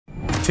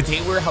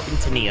Today we're helping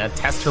Tania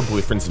test her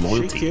boyfriend's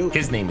loyalty.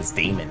 His name is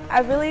Damon. I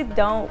really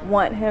don't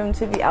want him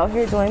to be out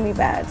here doing me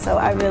bad, so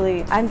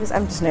I'm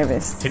just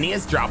nervous.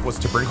 Tania's job was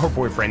to bring her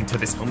boyfriend to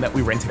this home that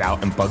we rented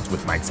out and bugged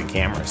with mics and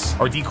cameras.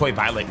 Our decoy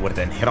Violet would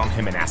then hit on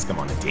him and ask him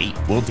on a date.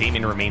 Will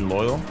Damon remain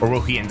loyal, or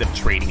will he end up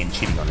trading and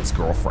cheating on his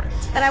girlfriend?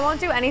 And I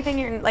won't do anything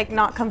you're like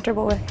not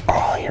comfortable with.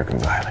 Oh, here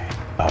comes Violet.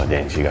 Oh,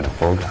 dang, she got a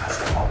full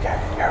costume. Okay,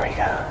 here we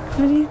go.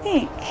 What do you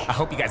think? I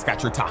hope you guys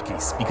got your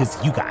talkies,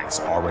 because you guys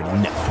already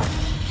know.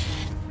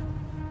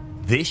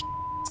 This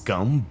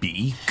gonna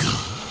be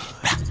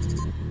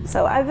good.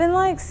 So I've been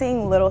like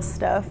seeing little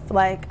stuff,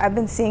 like I've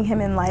been seeing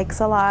him in likes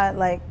a lot,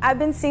 like I've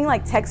been seeing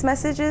like text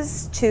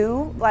messages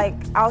too, like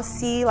I'll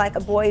see like a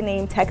boy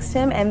named text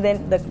him and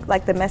then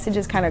the message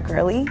is kind of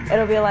girly.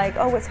 It'll be like,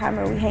 oh, what time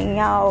are we hanging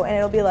out? And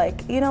it'll be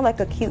like, you know,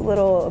 like a cute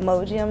little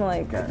emoji. I'm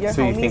like, your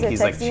so you homies think are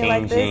he's like texting you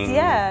like this? changing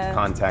Yeah.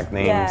 contact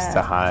names Yeah.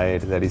 to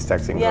hide that he's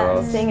texting Yeah,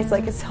 girls? saying it's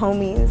like his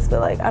homies,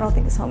 but like I don't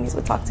think his homies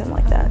would talk to him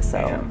like that,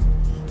 so. Damn.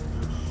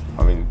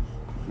 I mean,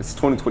 it's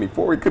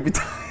 2024, he could be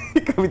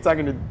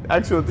talking to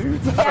actual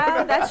dudes.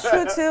 Yeah, that's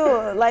true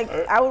too. Like,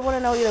 I would want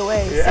to know either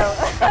way, so.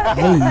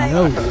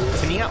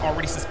 Tania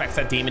already suspects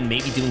that Damon may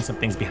be doing some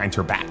things behind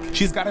her back.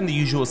 She's gotten the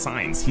usual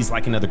signs. He's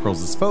liking other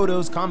girls'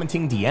 photos,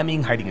 commenting,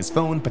 DMing, hiding his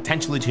phone,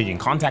 potentially changing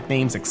contact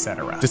names,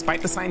 etc.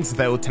 Despite the signs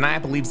though,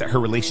 Tania believes that her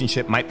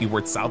relationship might be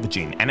worth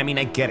salvaging. And I mean,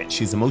 I get it.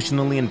 She's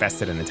emotionally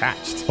invested and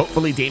attached.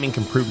 Hopefully Damon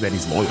can prove that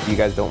he's loyal. You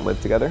guys don't live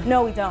together?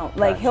 No, we don't.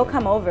 Like, he'll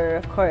come over,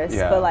 of course,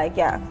 Yeah. but like,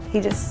 yeah, he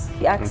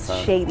acts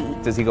shady.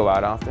 Does he go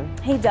out often?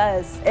 He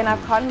does, and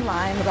I've caught him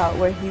lying about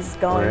where he's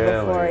going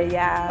before,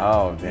 yeah.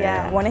 Oh, damn.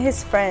 Yeah, one of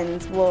his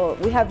friends, well,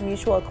 we have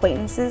mutual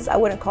acquaintances. I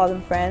wouldn't call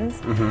them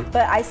friends,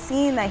 but I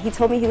seen that he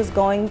told me he was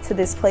going to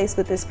this place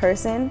with this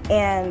person,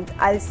 and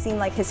I seen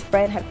like his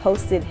friend had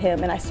posted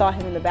him, and I saw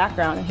him in the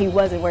background, and he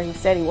wasn't where he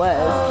said he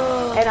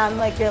was. And I'm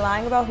like, you're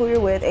lying about who you're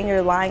with, and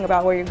you're lying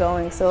about where you're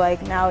going, so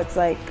like now it's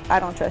like,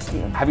 I don't trust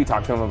you. Have you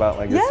talked to him about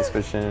like your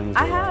suspicions?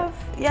 I have.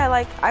 Yeah,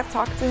 like I've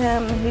talked to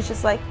him, and he's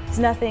just like, it's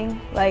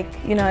nothing. Like,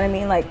 you know what I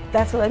mean? Like,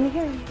 that's what let me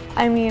hear.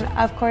 I mean,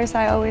 of course,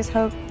 I always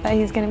hope that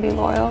he's gonna be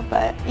loyal,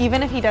 but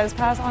even if he does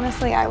pass,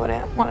 honestly, I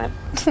wouldn't want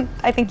to.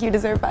 I think you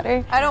deserve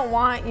better. I don't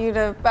want you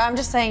to, but I'm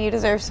just saying you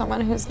deserve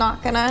someone who's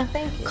not gonna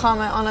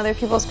comment on other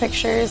people's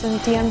pictures and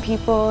DM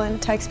people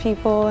and text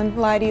people and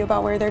lie to you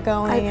about where they're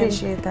going. I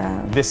appreciate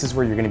that. This is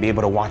where you're gonna be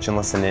able to watch and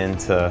listen in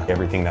to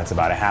everything that's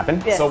about to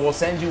happen. Yes. So we'll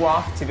send you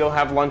off to go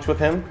have lunch with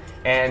him.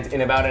 And in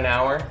about an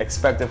hour,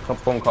 expect a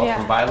phone call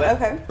from Violet.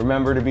 Okay.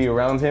 Remember to be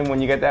around him when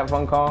you get that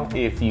phone call.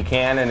 If you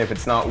can, and if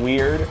it's not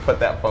weird,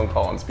 put that phone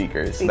call on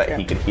speaker so that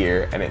he could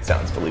hear and it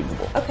sounds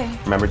believable. Okay.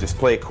 Remember, just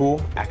play it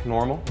cool, act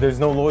normal. There's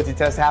no loyalty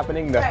test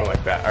happening, nothing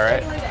like that, all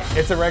right?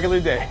 It's a regular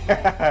day.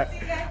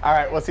 All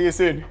right, we'll see you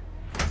soon.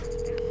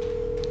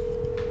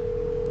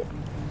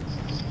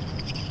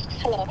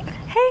 Hello.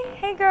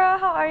 Hey girl,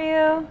 how are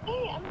you?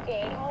 Hey, I'm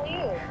good. How are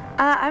you?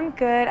 I'm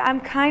good. I'm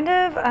kind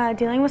of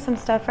dealing with some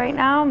stuff right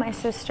now, my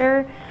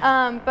sister,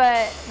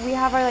 but we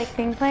have our like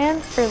thing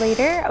plans for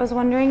later. I was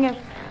wondering if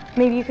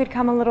maybe you could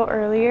come a little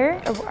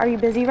earlier. Are you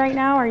busy right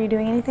now? Are you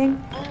doing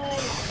anything?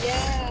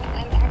 Yeah,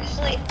 I'm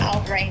actually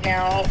out right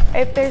now.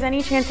 If there's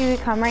any chance you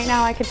could come right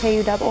now, I could pay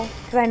you double,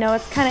 because I know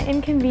it's kind of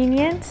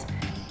inconvenient.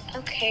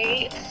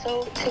 Okay,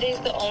 so today's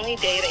the only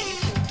day that you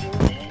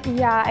can do it?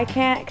 Yeah, I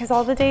can't, because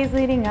all the days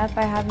leading up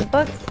I have the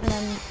books, and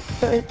I'm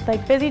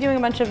like busy doing a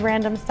bunch of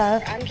random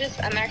stuff.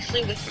 I'm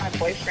actually with my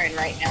boyfriend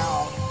right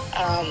now.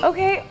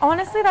 Okay,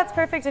 honestly, that's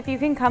perfect. If you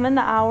can come in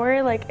the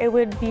hour, like it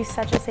would be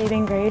such a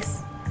saving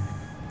grace.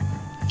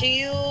 Do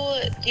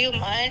you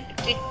mind?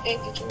 Did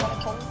you want to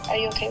come? Are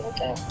you okay with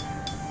that?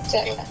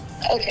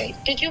 Okay.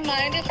 Did you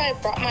mind if I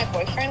brought my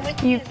boyfriend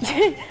with me?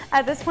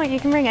 At this point, you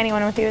can bring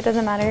anyone with you. It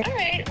doesn't matter. All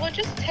right. Well,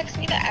 just text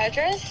me the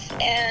address,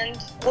 and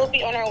we'll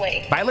be on our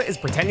way. Violet is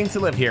pretending to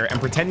live here and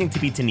pretending to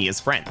be Tania's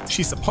friend.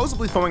 She's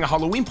supposedly throwing a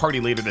Halloween party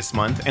later this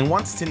month and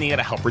wants Tania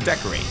to help her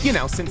decorate. You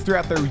know, since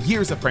throughout their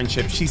years of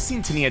friendship, she's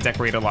seen Tania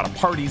decorate a lot of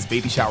parties,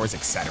 baby showers,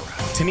 etc.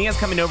 Tania's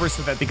coming over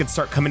so that they could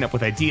start coming up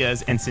with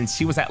ideas, and since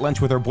she was at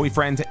lunch with her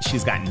boyfriend,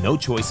 she's got no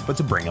choice but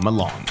to bring him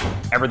along.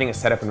 Everything is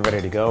set up and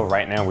ready to go.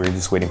 Right now, we're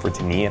just waiting for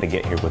Tania to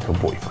get here with her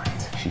boyfriend.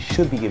 She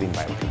should be giving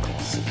Violet a call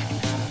soon.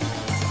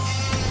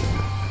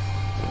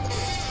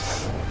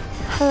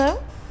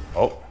 Hello?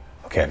 Oh,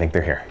 okay, I think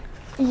they're here.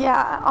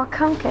 Yeah, I'll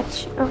come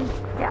get you.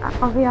 Yeah,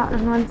 I'll be out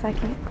in 1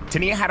 second.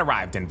 Tania had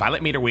arrived and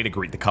Violet made her way to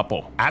greet the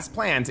couple. As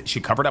planned, she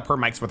covered up her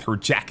mics with her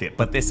jacket,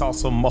 but this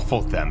also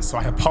muffled them, so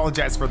I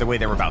apologize for the way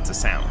they were about to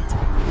sound.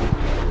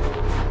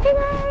 Hey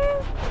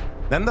guys!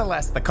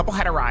 Nonetheless, the couple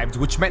had arrived,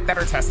 which meant that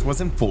her test was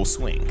in full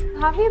swing.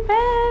 How have you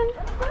been?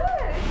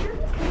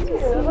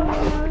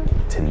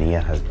 Tania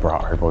has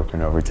brought her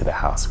boyfriend over to the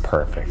house.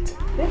 Perfect.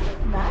 This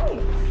is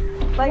nice.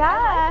 Like, Yeah.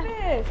 I like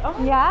this. Oh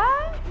my Yeah?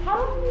 How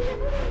long have you been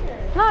living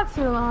here? Not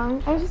too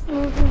long. I just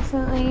moved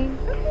recently.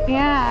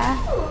 Yeah.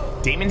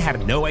 Damon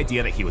had no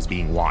idea that he was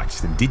being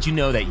watched, and did you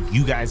know that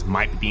you guys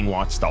might be being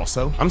watched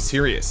also? I'm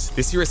serious.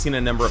 This year has seen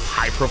a number of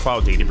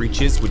high-profile data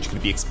breaches which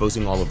could be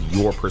exposing all of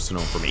your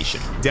personal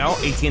information. Dell,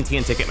 AT&T, and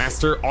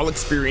Ticketmaster all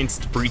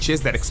experienced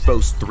breaches that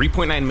exposed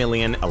 3.9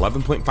 million,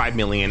 11.5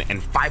 million,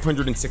 and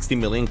 560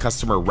 million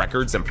customer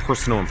records and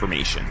personal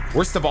information.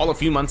 Worst of all, a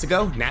few months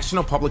ago,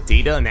 National Public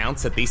Data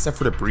announced that they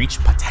suffered a breach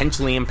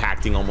potentially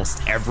impacting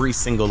almost every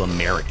single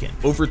American.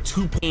 Over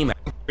 2 p.m.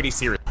 pretty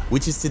serious,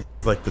 which is to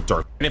like the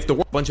dark. And if there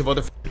were a bunch of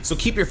other, so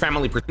keep your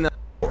family protected.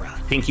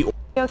 Thank you.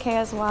 Okay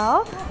as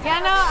well? Yeah,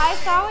 no, I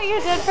saw what you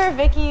did for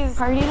Vicky's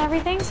party and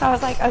everything, so I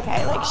was like,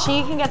 okay, like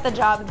she can get the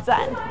job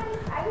done.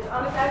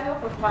 Honestly, I do it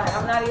for fun.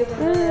 I'm not even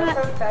really a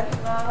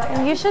professional.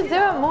 Like, you should do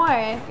it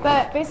more.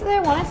 But basically,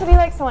 I want it to be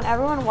like so when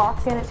everyone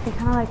walks in, it to be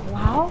kind of like,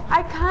 wow.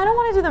 I kind of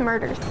want to do the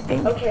murders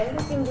thing. okay,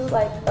 we can do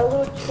like a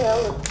little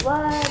trail of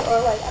blood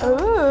or like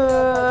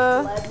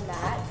Ooh. blood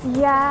mat.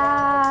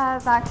 Yeah,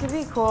 that could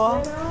be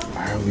cool.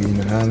 I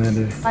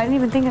didn't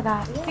even think of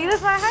that. See,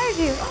 that's why I hired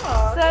you.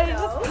 Oh, So you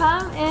just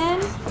come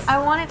in. I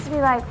want it to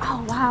be like,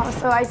 oh wow.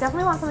 So I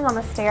definitely want something on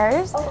the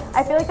stairs.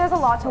 I feel like there's a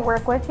lot to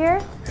work with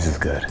here. This is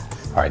good.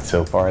 All right,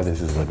 so far this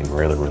is looking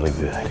really, really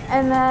good.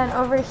 And then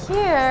over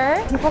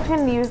here, people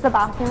can use the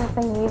bathroom if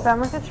they need, but I'm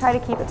going to try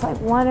to keep it to like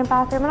one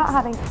bathroom. I'm not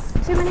having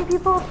too many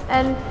people.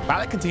 And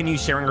Violet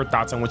continues sharing her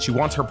thoughts on what she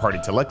wants her party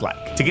to look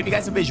like. To give you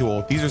guys a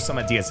visual, these are some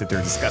ideas that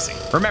they're discussing.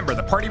 Remember,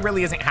 the party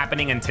really isn't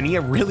happening and Tania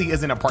really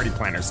isn't a party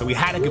planner, so we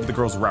had to give the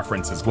girls a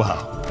reference as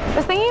well. I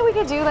was thinking we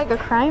could do like a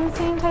crime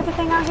scene type of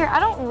thing out here. I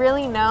don't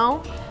really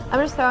know. I'm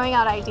just throwing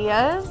out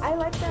ideas. I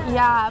like that.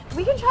 Yeah,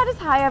 we can try to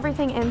tie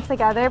everything in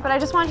together, but I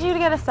just want you to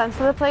get a sense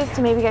of the place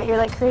to maybe get your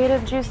like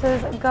creative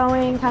juices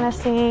going, kind of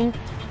seeing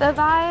the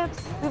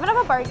vibes. We even have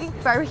a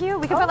barbecue.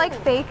 We can put like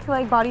fake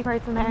like body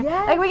parts in there.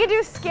 Yes. Like we could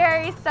do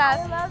scary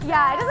stuff.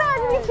 Yeah, it doesn't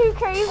have to be too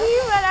crazy,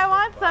 but I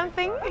want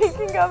something we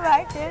can go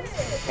back in.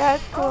 Yeah,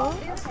 it's cool.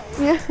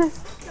 Yeah.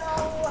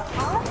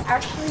 I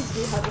actually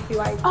do have a few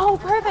ideas. Oh,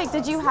 perfect.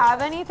 Did you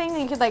have anything that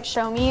you could like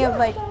show me of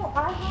like?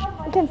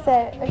 I can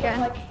sit again.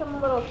 Like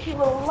some little cute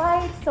little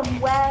lights, some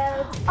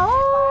webs.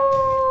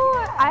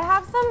 Oh, I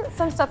have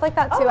some stuff like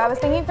that too. I was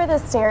thinking for the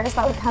stairs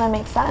that would kind of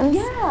make sense.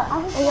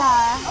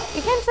 Yeah.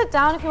 You can sit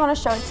down if you want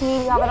to show it to me.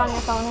 Do you have it on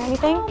your phone or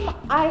anything?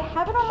 I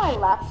have it on my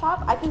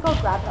laptop. I can go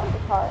grab it off the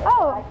car.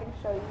 Oh. I can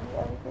show you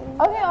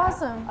everything. Okay,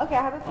 awesome. Okay,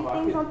 I have a few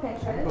things on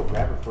Pinterest. Go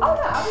grab it for Oh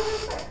no, I'll be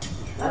really quick.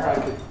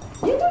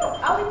 You do.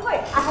 I'll be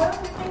quick. I have a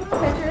few things on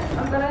Pinterest.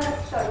 I'm gonna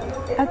show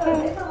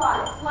you. It's a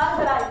lot. It's a lot of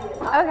good ideas.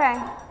 Okay,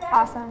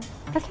 awesome.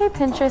 Okay,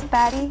 Pinterest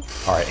baddie.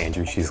 All right,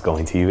 Andrew, she's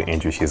going to you.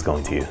 Andrew, she's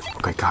going to you.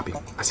 Okay, copy.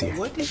 I see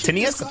her.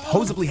 Tania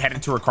supposedly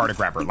headed to her car to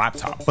grab her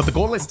laptop, but the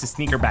goal is to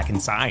sneak her back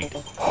inside.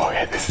 Oh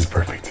yeah, this is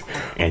perfect.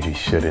 Andrew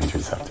should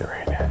intercept her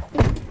right now.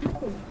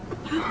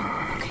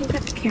 Okay,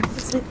 got the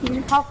cameras in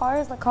here. How far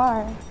is the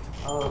car?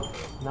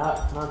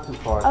 Not too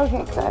far.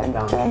 Okay, good. Down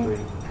the street.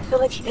 I feel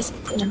like he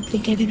doesn't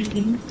think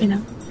anything, you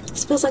know.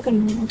 This feels like a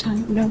normal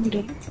time. No, we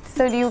didn't.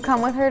 So do you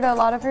come with her to a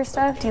lot of her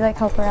stuff? Do you like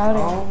help her out?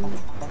 Or?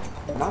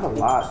 Not a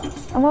lot.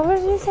 And what would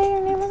you say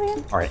your name was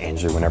again? All right,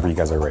 Andrew, whenever you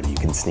guys are ready, you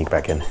can sneak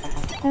back in.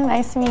 Oh,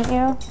 nice to meet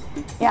you.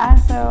 Yeah,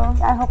 so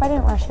I hope I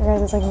didn't rush your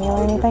guys' like meal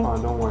or anything.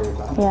 Oh, don't worry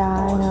about it.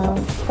 Yeah, I know.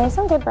 There's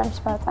some good brunch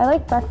spots. I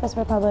like Breakfast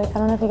Republic. I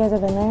don't know if you guys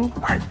have been there.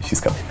 All right,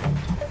 she's coming.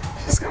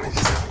 She's coming.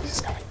 She's coming.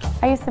 She's coming.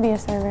 I used to be a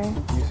server.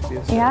 You used to be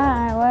a server?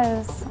 Yeah, I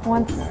was.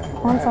 Once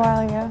a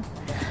while ago.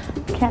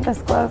 Can't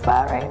disclose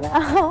that right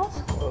now.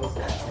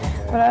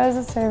 But I was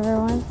a server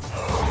once.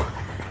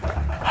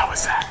 How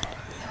was that?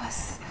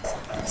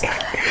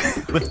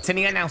 With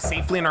Tania now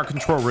safely in our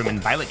control room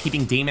and Violet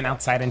keeping Damon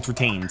outside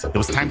entertained, it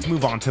was time to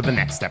move on to the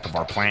next step of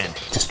our plan.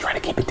 Just try to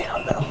keep it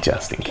down, though,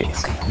 just in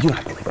case. You don't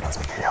have to leave it on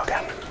speaker.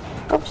 Okay.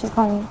 Oh, she's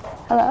calling me.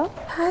 Hello?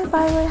 Hi,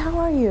 Violet. How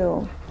are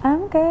you?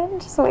 I'm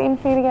good. Just waiting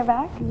for you to get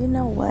back. You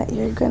know what?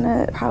 You're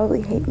gonna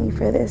probably hate me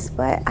for this,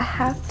 but I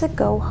have to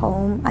go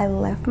home. I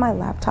left my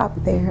laptop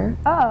there.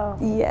 Oh.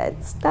 Yeah,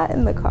 it's not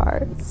in the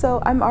car.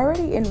 So I'm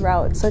already en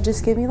route. So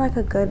just give me like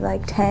a good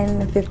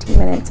 10, 15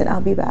 minutes and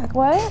I'll be back.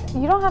 What?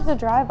 You don't have to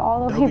drive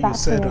all the way back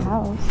to your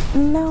house.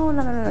 No.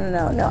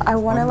 I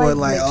wanna make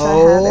sure I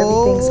have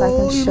everything so I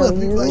can show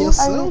you. Are you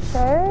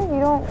sure? You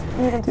don't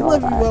need to do all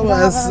that. You don't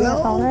have it on your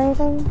phone or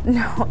anything?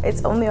 No,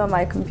 it's only on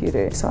my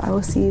computer. So I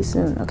will see you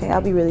soon. Okay,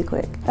 I'll be really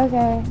quick.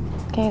 Okay.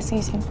 Okay, see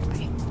you soon.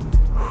 Bye.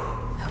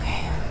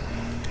 Okay.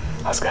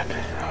 That was good.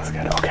 That was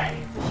good. Okay.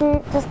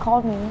 She just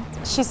called me.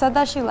 She said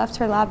that she left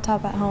her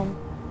laptop at home.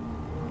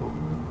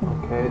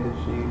 Okay, did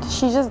she?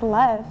 She just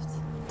left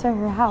to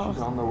her house.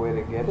 She's on the way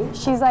to get it?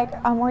 She's like,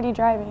 I'm already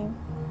driving.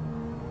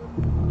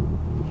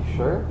 You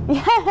sure?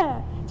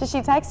 Yeah. Did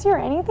she text you or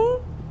anything?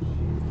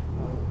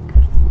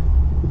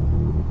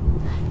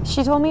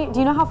 She told me, do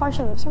you know how far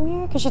she lives from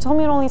here? Because she told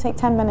me it'd only take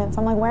 10 minutes.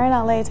 I'm like, we're in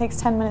LA, it takes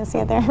 10 minutes to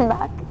get there and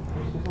back.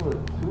 She's a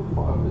little too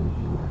far, but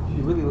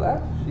she really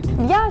left?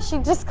 Yeah, she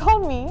just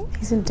called me.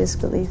 He's in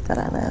disbelief that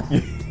I left.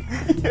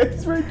 Yeah,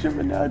 he's right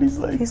jumping out. He's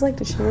like,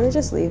 did she really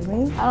just leave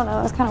me? I don't know.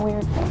 It was kind of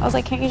weird. I was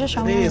like, can't you just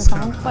show me It on your is phone?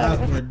 kind of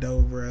Whatever. awkward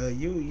though, bro.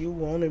 You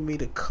wanted me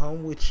to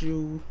come with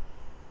you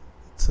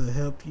to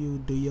help you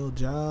do your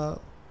job,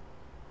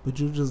 but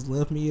you just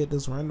left me at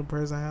this random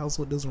person's house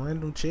with this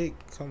random chick.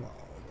 Come on,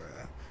 bro.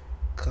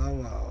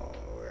 Come on,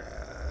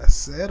 bro.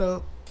 Set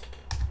up.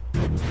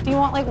 Do you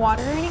want like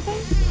water or anything?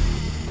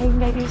 I can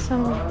get you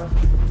some.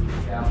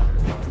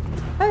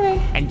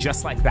 Okay. And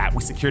just like that,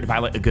 we secured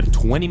Violet a good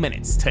 20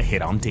 minutes to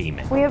hit on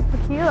Damon. We have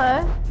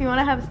tequila if you want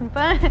to have some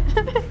fun.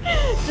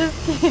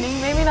 Just kidding.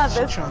 Maybe not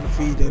this. Trying to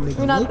feed that nigga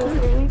Maybe not this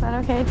liquor. early, but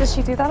okay. Does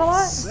she do that a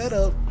lot? Set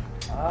up.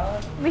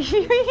 Leave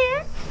you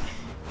here?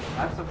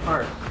 That's the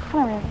first.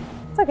 Come on, man.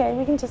 It's okay.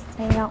 We can just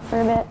hang out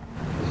for a bit.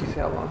 Did she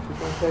say how long she's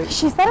gonna take?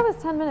 She said it was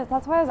 10 minutes.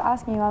 That's why I was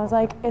asking you. I was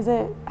like,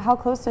 how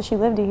close does she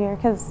live to here?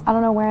 Because I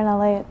don't know where in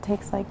LA it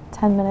takes like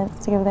 10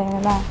 minutes to go there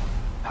and back.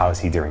 how is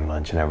he during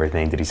lunch and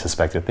everything? Did he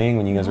suspect a thing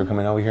when you guys were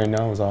coming over here?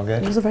 No, it was all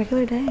good? It was a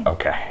regular day.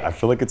 Okay. I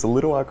feel like it's a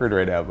little awkward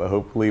right now, but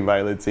hopefully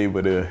Violet's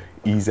able to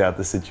ease out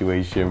the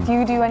situation. Do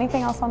you do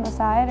anything else on the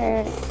side,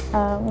 or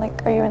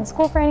like, are you in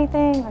school for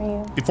anything? Are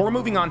you? Before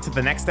moving on to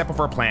the next step of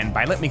our plan,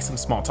 Violet makes some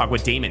small talk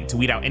with Damon to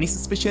weed out any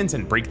suspicions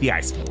and break the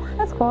ice more.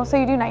 That's cool. So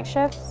you do night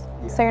shifts?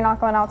 Yeah. So you're not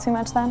going out too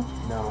much then?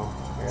 No,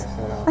 like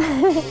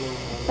I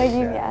said, Like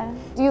you, yeah.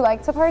 Do you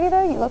like to party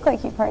though? You look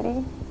like you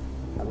party.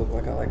 I look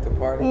like I like to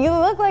party. You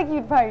look like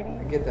you'd party.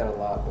 I get that a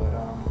lot, but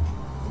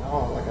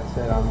no, like I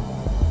said, I'm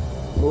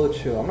a little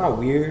chill. I'm not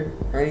weird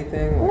or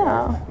anything. Like,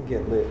 No. I can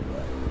get lit,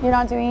 but You're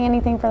not doing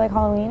anything for like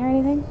Halloween or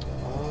anything?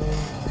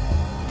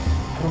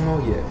 I don't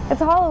know yet.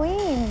 It's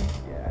Halloween.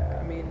 Yeah,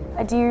 I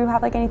mean, Do you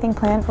have like anything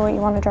planned for what you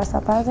want to dress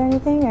up as or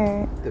anything,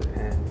 or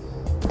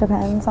depends.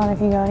 depends on if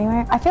you go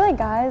anywhere? I feel like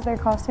guys, their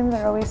costumes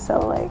are always so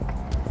like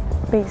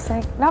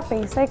basic, not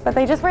basic, but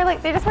they just wear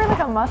like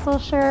a muscle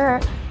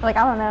shirt. Like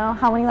I don't know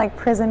how many like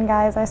prison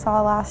guys I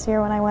saw last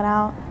year when I went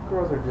out.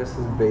 Girls are just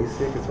as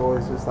basic. It's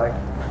always just like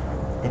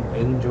an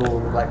angel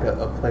or like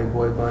a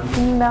Playboy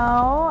bunny.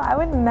 No, I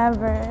would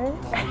never.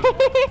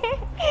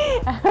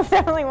 I've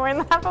definitely worn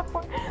that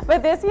before.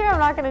 But this year I'm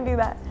not gonna do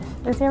that.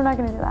 This year I'm not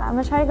gonna do that. I'm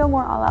gonna try to go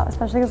more all out,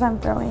 especially because I'm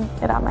throwing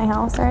it at my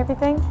house or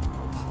everything.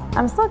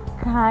 I'm still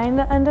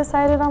kind of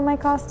undecided on my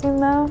costume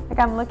though. Like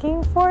I'm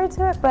looking forward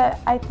to it, but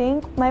I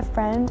think my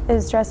friend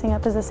is dressing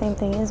up as the same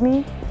thing as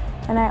me.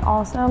 And I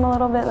also am a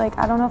little bit like,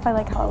 I don't know if I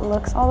like how it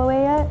looks all the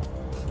way yet.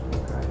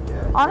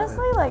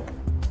 Honestly, like,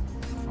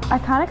 I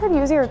kind of could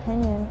use your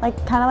opinion. Like,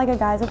 kind of like a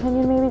guy's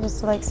opinion maybe,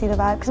 just to like see the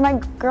vibe. Because my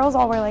girls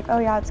all were like, oh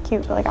yeah, it's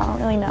cute, but like I don't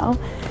really know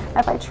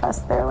if I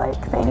trust their like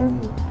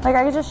thing. Like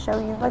I could just show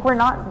you. Like we're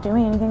not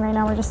doing anything right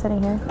now, we're just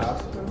sitting here.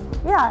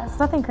 Yeah, it's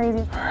nothing crazy.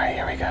 All right,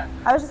 here we go.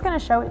 I was just gonna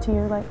show it to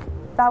you, like,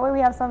 that way we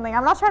have something.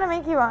 I'm not trying to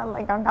make you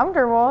like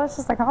uncomfortable, it's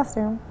just a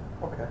costume.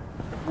 Okay.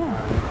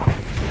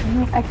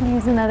 Yeah. I can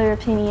use another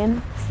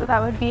opinion, so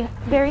that would be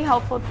very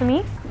helpful to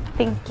me.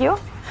 Thank you.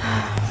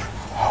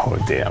 Oh,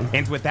 damn.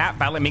 And with that,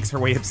 Violet makes her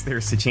way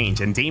upstairs to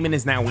change, and Damon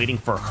is now waiting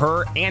for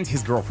her and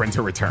his girlfriend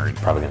to return.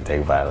 Probably gonna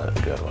take Violet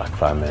a good like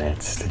 5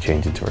 minutes to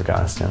change into her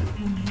costume.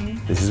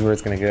 This is where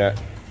it's gonna get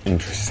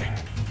interesting.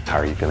 How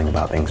are you feeling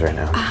about things right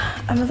now?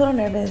 I'm a little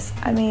nervous.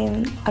 I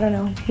mean, I don't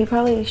know. He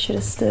probably should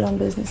have stood on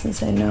business and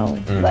said no.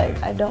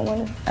 Like, I don't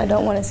want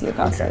to see a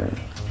costume.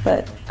 Okay.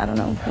 But I don't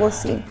know. We'll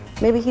see.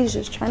 Maybe he's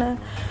just trying to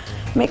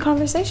make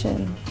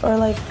conversation or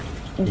like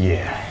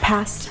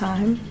pass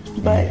time.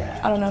 But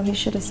I don't know. He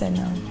should have said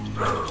no.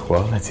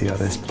 Well, let's see how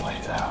this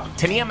plays out.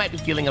 Tania might be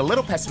feeling a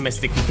little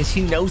pessimistic because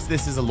she knows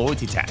this is a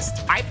loyalty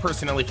test. I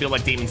personally feel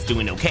like Damon's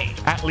doing okay,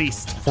 at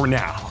least for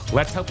now.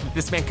 Let's hope that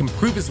this man can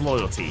prove his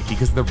loyalty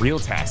because the real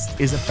test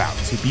is about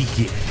to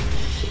begin.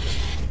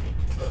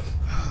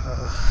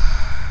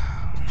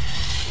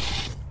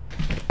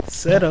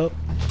 Set up.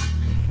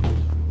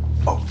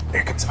 Oh,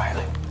 here comes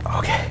Violet.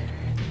 Okay.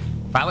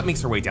 Violet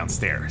makes her way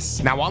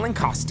downstairs. Now, while in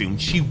costume,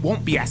 she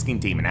won't be asking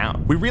Damon out.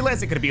 We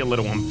realize it could be a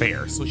little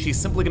unfair, so she's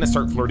simply gonna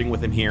start flirting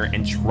with him here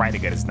and try to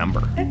get his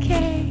number.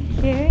 Okay,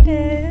 here it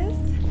is.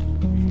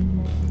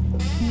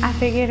 I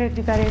figured it would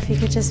be better if you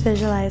could just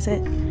visualize it.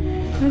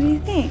 What do you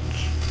think?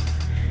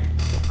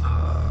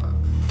 I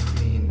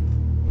mean,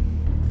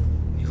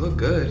 you look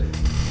good.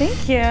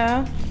 Thank you.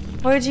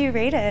 What would you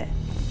rate it?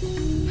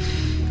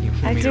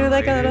 I'd do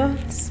like a little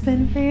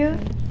spin for you.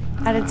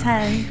 Out of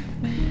 10.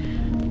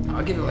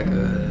 I'll give it like a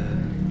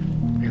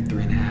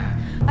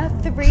 3.5. A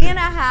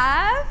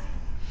 3.5?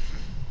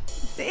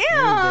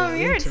 Damn,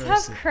 you're a tough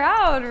interesting.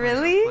 crowd,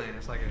 really?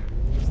 It's like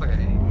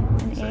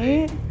an 8. An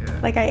 8? Yeah.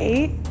 Like I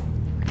ate?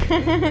 Yeah,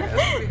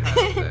 that's pretty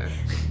high there.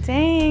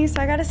 Dang,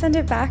 so I gotta send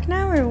it back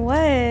now or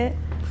what?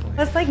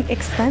 That's like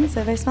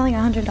expensive. I spent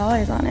like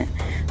 $100 on it.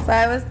 So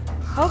I was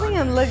hoping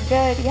it looked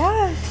good.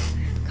 Yeah,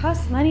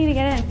 costs money to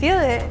get it and feel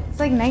it. It's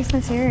like nice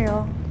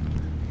material.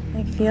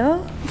 Like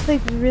feel? It's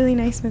like really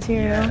nice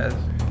material. Yeah,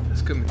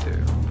 that's good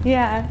material.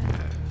 Yeah.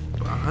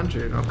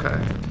 100, okay.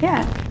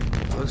 Yeah.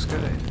 Looks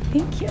good.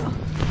 Thank you.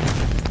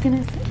 Just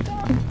gonna sit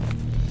down.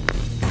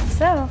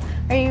 So,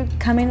 are you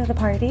coming to the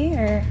party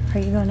or are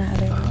you going to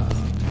other ones?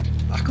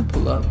 I could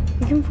pull up.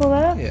 You can pull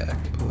up? Yeah, I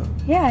can pull up.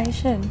 Yeah, you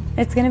should.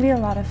 It's gonna be a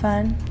lot of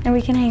fun. And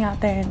we can hang out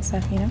there and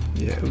stuff, you know?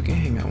 Yeah, we can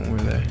hang out when we're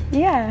there.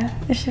 Yeah,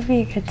 it should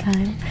be a good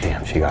time.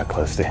 Damn, she got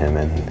close to him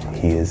and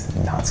he is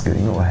not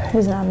scooting away.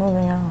 He's not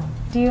moving out.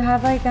 Do you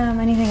have like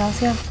anything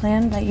else you have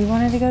planned that you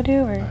wanted to go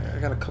do, or? I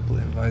got a couple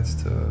of invites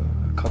to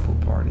a couple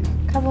parties.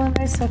 Couple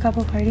invites to a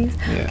couple parties?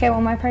 Yeah. Okay,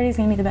 well my party's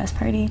gonna be the best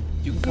party.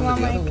 You can come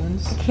to the other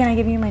ones. Can I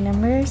give you my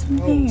number or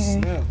something? Oh,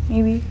 snap. Or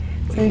maybe?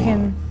 So we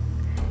can,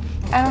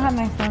 I don't have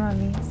my phone on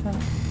me,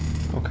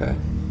 so. Okay.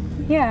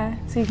 Yeah,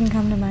 so you can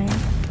come to mine.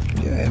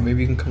 Yeah,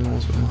 maybe you can come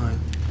once with mine.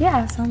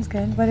 Yeah, sounds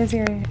good. What is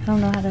your, I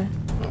don't know how to.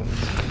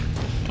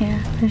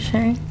 Yeah, for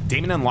sure.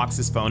 Damon unlocks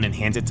his phone and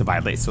hands it to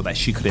Violet so that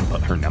she could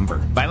input her number.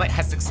 Violet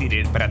has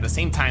succeeded, but at the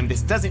same time,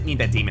 this doesn't mean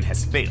that Damon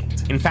has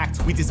failed. In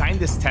fact, we designed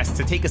this test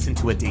to take us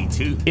into a day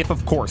 2, if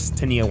of course,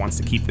 Tania wants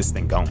to keep this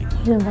thing going.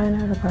 He's inviting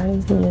her to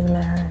parties, he just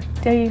met her.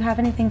 Do you have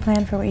anything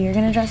planned for what you're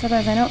gonna dress up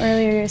as? I know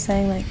earlier you were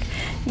saying like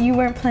you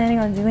weren't planning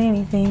on doing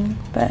anything,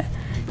 but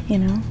you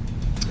know.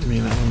 I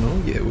mean, I don't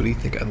know yet. What do you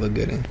think I'd look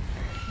good in?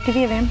 You could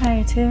be a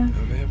vampire too. A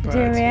vampire. Do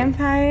a too.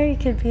 vampire, you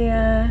could be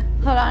a,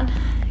 hold on,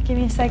 give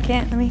me a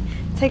second. Let me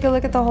take a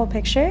look at the whole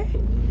picture.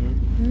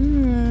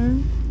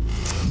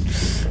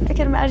 I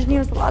can imagine you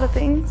as a lot of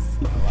things.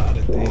 A lot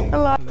of things. A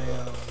lot.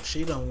 Now,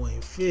 she done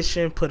went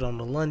fishing, put on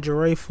the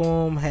lingerie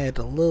for him, had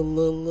the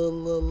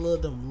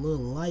little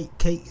light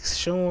cakes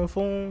showing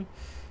for him.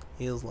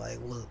 He was like,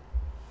 look,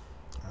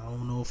 I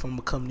don't know if I'm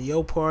gonna come to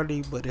your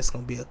party, but it's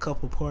gonna be a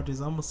couple parties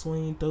I'm gonna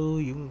swing through.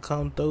 You can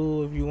come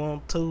through if you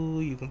want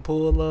to. You can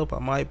pull up. I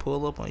might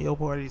pull up on your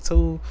party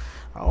too.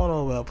 I don't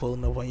know about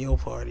pulling up on your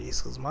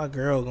parties, cause my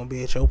girl gonna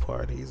be at your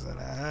parties, and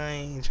I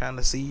ain't trying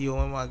to see you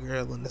and my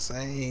girl in the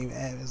same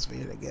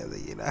atmosphere together,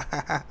 you know.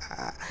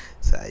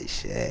 Type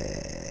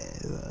shit.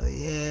 So,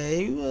 yeah,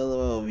 you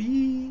will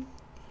me.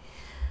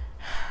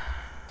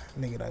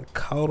 Nigga done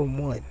caught him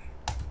one.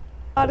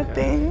 A lot of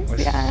things,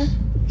 yeah.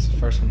 It's the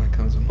first one that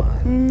comes to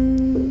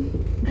mind.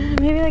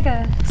 Maybe like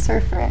a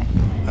surfer.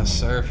 A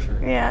surfer.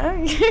 Yeah.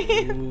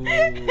 Ooh,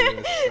 a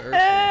surfer.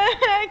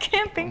 I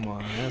can't think. Come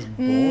on, that's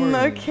boring.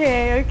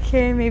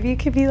 Okay. Maybe you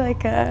could be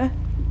like a,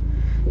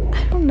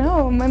 I don't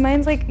know. My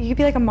mind's like, you could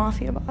be like a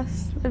mafia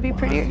boss. That'd be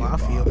pretty.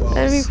 Mafia boss.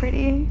 That'd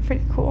be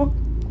pretty cool.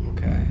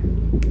 Okay.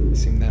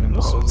 Seem that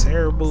Those imposing? some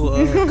terrible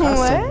What?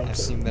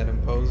 costumes. Seem that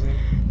imposing?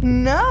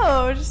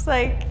 No, just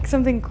like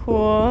something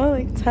cool,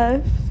 like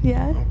tough.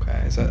 Yeah.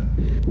 Okay. Is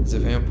a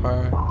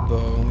vampire the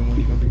only one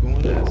you're gonna be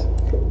going as?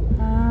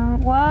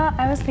 Well,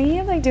 I was thinking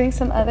of like doing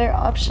some other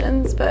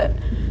options, but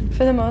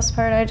for the most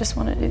part, I just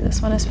want to do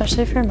this one,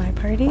 especially for my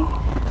party.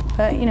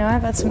 But you know,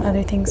 I've got some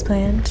other things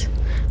planned.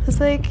 It's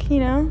like, you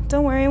know,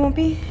 don't worry, I won't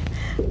be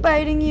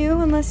biting you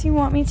unless you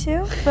want me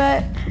to.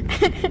 But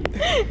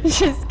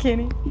just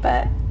kidding.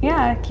 But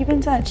yeah, keep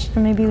in touch,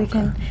 and maybe we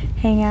can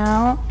hang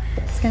out.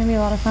 It's gonna be a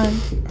lot of fun.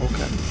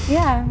 Okay.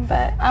 Yeah,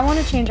 but I want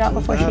to change out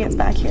before she gets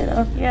back here,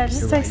 though. Yeah,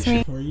 just text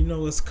me. Or you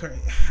know what's crazy?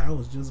 I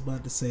was just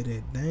about to say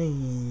that they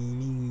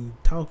ain't even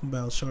talking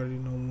about Shorty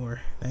no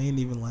more. They ain't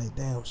even like,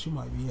 damn, she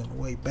might be on the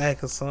way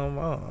back or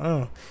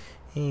something.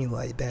 He ain't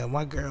like, damn,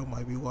 my girl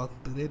might be walking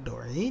through that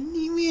door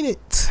any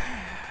minute.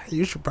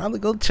 You should probably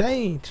go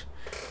change.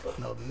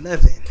 No,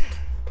 nothing.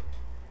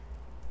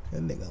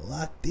 That nigga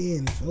locked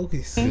in,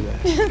 focused.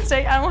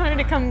 I want her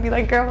to come and be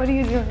like, girl, what are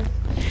you doing?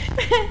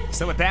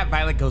 So with that,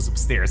 Violet goes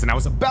upstairs, and I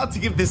was about to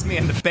give this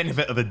man the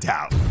benefit of the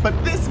doubt.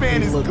 But this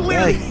man is Look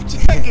clearly back.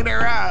 checking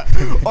her out.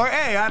 Or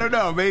hey, I don't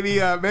know, maybe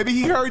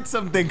he heard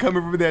something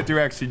coming from that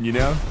direction, you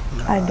know?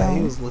 I don't.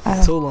 He was looking I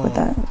don't too long. with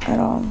that at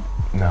all.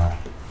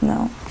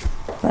 No.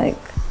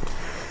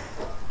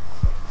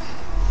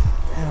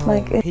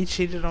 Like He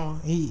cheated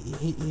on.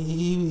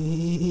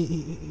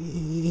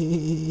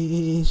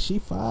 She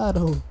fired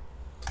him.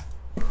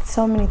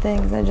 so many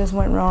things that just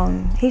went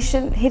wrong. He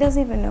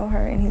doesn't even know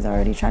her, and he's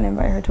already trying to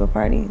invite her to a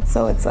party.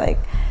 So it's like,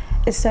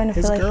 it's starting to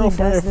His feel like he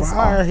girlfriend does this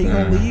fired. He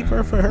often. gonna leave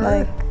her for her.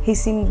 Like, he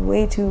seems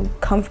way too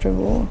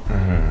comfortable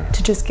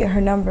to just get her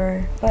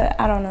number. But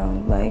I don't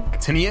know, like,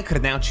 Tania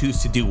could now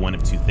choose to do one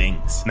of two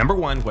things. Number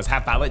one was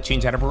have Violet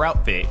change out of her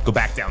outfit, go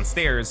back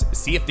downstairs,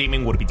 see if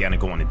Damon would be down to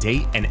go on a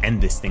date, and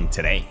end this thing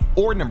today.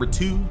 Or number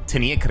two,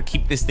 Tania could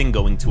keep this thing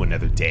going to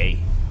another day.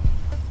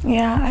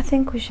 yeah, I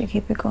think we should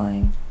keep it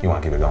going. You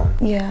want to keep it going?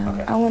 Yeah,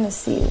 Okay. I want to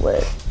see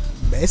what,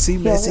 messy.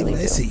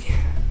 really do.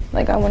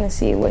 Like, I want to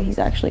see what he's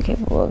actually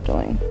capable of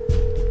doing.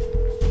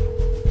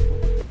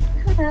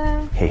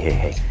 Hello.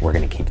 Hey, we're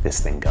gonna keep this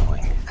thing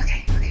going.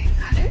 Okay,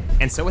 got it.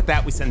 And so with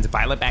that, we send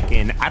Violet back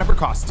in, out of her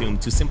costume,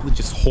 to simply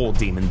just hold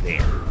Damon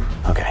there.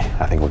 Okay,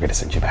 I think we're gonna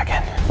send you back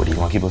in. What, do you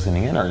want to keep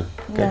listening in, or?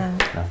 Yeah,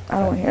 No? I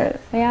don't want to hear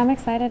it. But yeah, I'm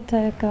excited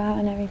to go out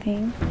and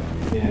everything.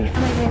 Yeah.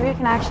 I'm like, maybe we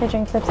can actually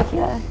drink the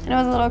tequila. And it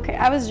was a little crazy.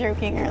 I was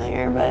joking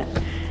earlier, but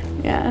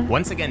Yeah.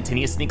 Once again,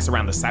 Tania sneaks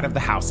around the side of the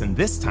house and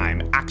this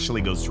time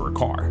actually goes to her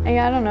car.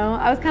 Yeah, I don't know.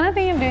 I was kind of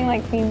thinking of doing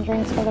like themed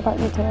drinks for the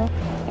party too.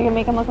 I could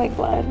make them look like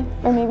blood.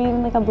 Or maybe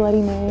even like a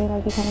Bloody Mary.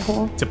 That'd be kind of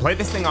cool. To play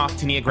this thing off,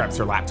 Tania grabs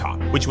her laptop,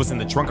 which was in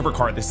the trunk of her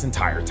car this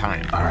entire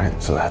time. All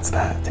right, so that's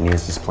that.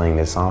 Tania's just playing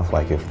this off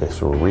like if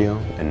this were real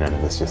and none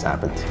of this just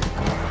happened.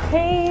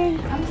 Hey.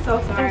 I'm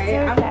so sorry.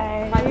 It's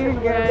okay. You're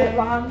good. A little bit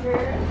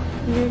longer.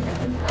 You're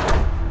good.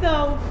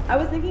 So I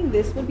was thinking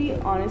this would be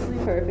honestly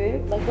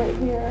perfect, like right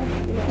here.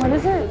 What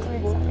is it?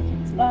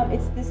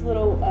 It's this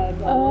little.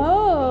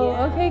 Oh,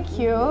 yeah. okay,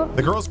 cute.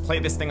 The girls play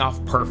this thing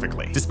off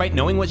perfectly. Despite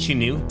knowing what she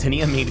knew,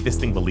 Tania made this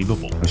thing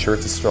believable. I'm sure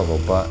it's a struggle,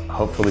 but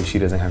hopefully she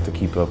doesn't have to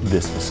keep up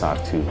this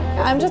facade too.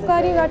 I'm just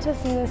glad you got to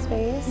see the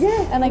space.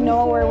 Yes, and like know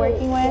what we're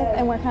working with, yes.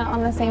 and we're kind of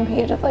on the same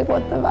page of like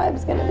what the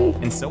vibe's gonna be.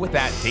 And so with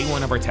that, day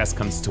one of our test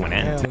comes to an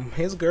end.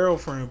 His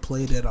girlfriend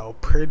played it all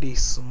pretty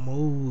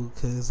smooth,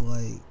 cause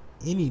like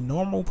any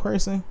normal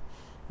person,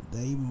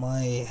 they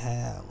might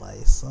have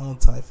like some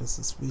type of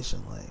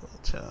suspicion, like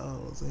what y'all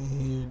was in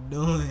here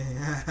doing.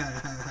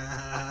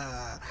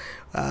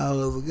 I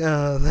was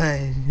gonna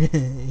say,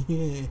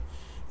 yeah,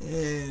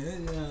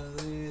 what y'all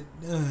was in here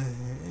doing,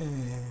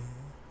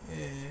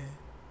 yeah.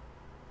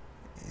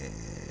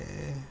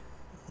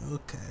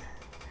 Okay,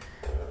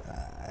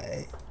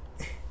 alright.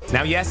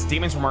 Now yes,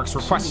 Damon's remarks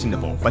were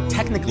questionable, but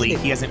technically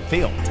he hasn't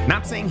failed.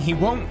 Not saying he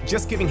won't,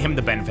 just giving him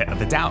the benefit of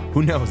the doubt.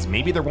 Who knows,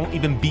 maybe there won't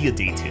even be a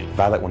day two.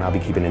 Violet will now be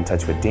keeping in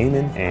touch with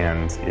Damon,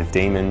 and if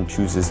Damon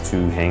chooses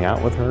to hang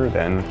out with her,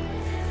 then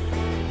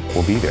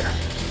we'll be there.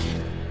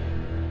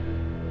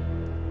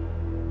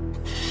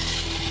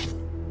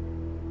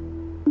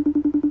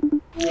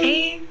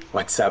 Hey.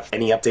 What's up?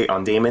 Any update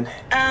on Damon?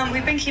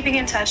 We've been keeping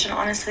in touch, and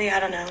honestly,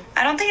 I don't know.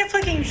 I don't think it's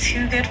looking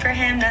too good for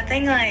him.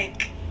 Nothing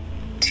like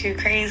too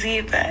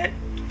crazy, but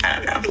I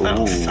don't know, a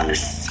little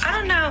sus. I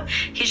don't know.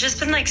 He's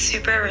just been like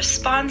super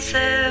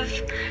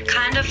responsive,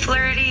 kind of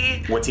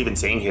flirty. What's he been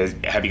saying?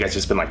 Have you guys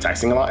just been like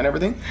texting a lot and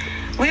everything?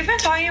 We've been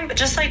talking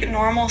just like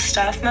normal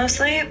stuff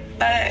mostly,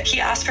 but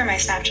he asked for my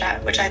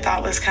Snapchat, which I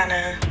thought was kind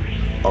of...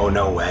 Oh,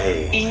 no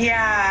way.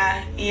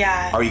 Yeah.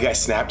 Are you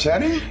guys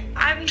Snapchatting?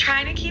 I'm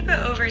trying to keep it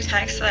over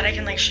text so that I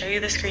can like show you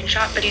the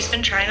screenshot, but he's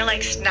been trying to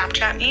like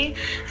Snapchat me,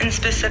 and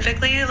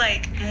specifically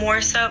like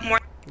more.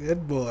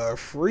 That boy,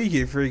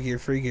 freaky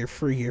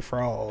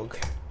frog.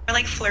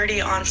 Like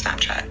flirty on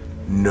Snapchat.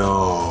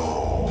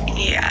 No.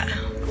 Yeah.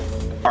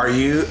 Are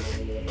you?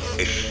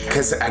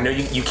 Because I know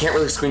you can't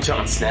really screenshot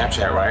on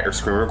Snapchat, right? Or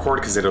screen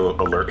record because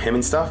it'll alert him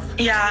and stuff.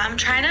 Yeah, I'm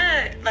trying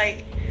to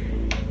like.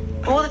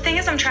 Well, the thing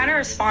is, I'm trying to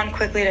respond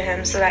quickly to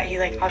him so that he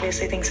like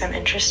obviously thinks I'm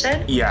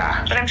interested.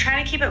 Yeah. But I'm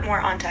trying to keep it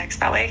more on text.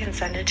 That way I can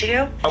send it to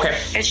you. Okay.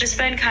 It's just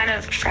been kind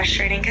of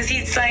frustrating because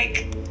he's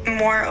like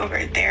more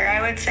over there,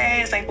 I would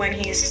say, is like when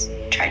he's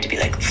tried to be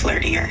like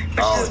flirtier,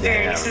 which is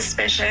very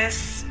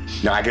suspicious.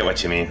 No, I get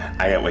what you mean.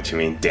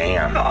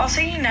 Damn. But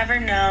also, you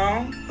never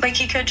know. Like,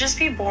 he could just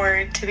be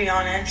bored, to be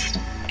honest.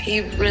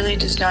 He really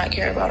does not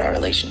care about our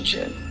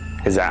relationship.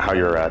 Is that how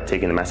you're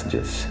taking the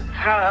messages?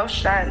 How else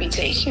should I be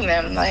taking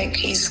them? Like,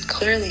 he's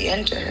clearly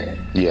into her.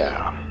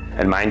 Yeah.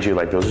 And mind you,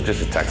 like, those are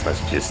just the text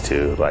messages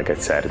too. Like I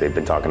said, they've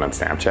been talking on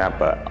Snapchat,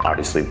 but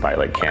obviously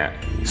Violet can't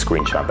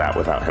screenshot that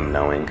without him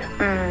knowing.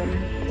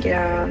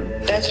 Yeah.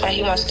 That's why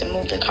he wants to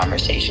move the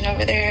conversation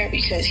over there,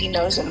 because he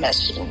knows the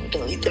messages will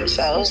delete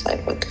themselves.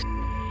 Like, what the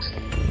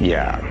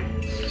Yeah.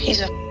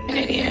 He's a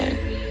idiot.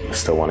 I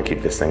still want to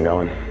keep this thing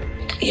going?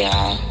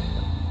 Yeah.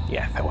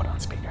 Yeah, that one on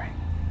speaker.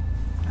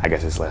 I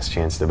guess it's less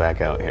chance to back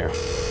out here.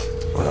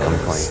 Come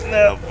clean.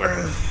 Snap,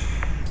 bro.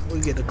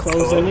 We get the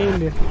closing in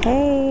there.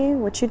 Hey,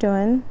 what you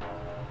doing?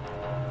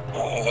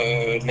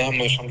 Not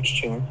much. I'm just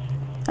chilling.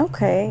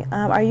 Okay.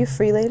 Are you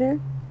free later?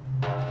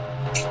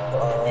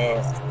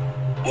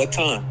 What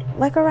time?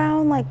 Like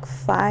around like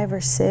 5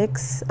 or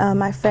 6.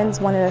 My friends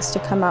wanted us to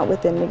come out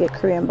with them to get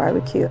Korean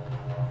barbecue.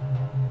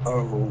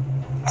 Oh,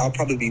 I'll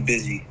probably be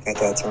busy at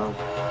that time.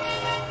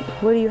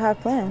 What do you have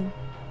planned?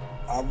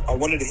 I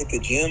wanted to hit the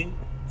gym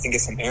and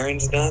get some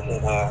errands done,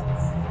 and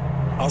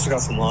I also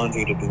got some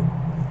laundry to do.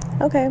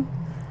 Okay.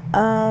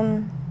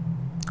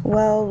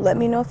 Well, let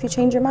me know if you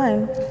change your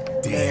mind.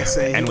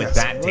 Damn. And with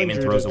that,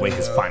 Damon throws away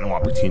his final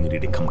opportunity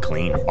to come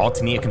clean. All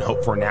Tania can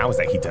hope for now is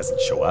that he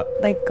doesn't show up.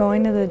 Like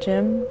going to the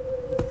gym?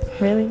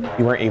 Really?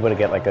 You weren't able to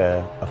get like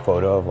a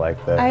photo of like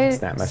the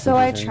snap messages? So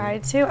I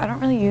tried to. I don't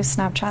really use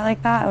Snapchat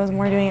like that. I was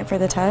more doing it for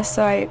the test.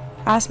 So I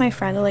asked my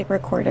friend to like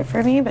record it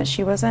for me, but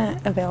she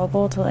wasn't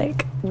available to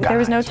like, there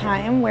was no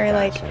time where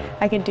like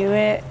I could do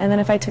it. And then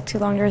if I took too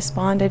long to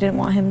respond, I didn't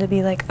want him to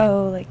be like,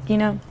 oh, like, you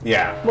know.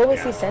 Yeah. What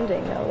was he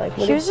sending though? Like,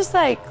 he was just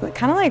like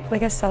kind of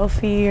like a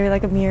selfie or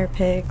like a mirror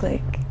pic,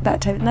 like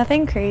that type.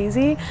 Nothing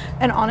crazy.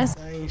 And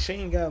honestly, She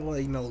ain't got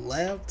like no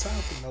laptop,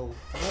 no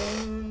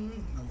phone,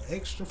 no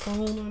extra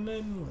phone or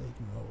nothing, like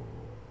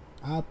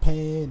no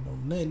iPad, no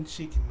nothing.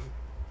 She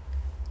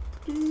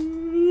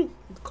can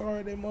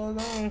card that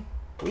mug on.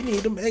 We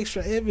need them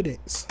extra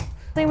evidence.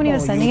 Like when he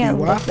was sending it,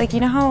 UDY? like you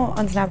know how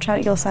on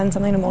Snapchat you'll send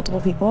something to multiple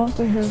people?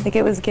 Like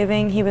it was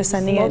giving, he was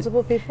sending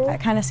multiple people? It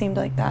kind of seemed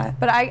like that.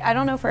 But I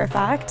don't know for a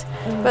fact.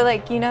 But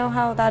like, you know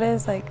how that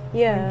is? Like,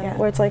 Yeah,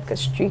 where it's like a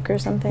streak or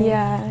something.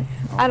 yeah,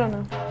 I don't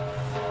know.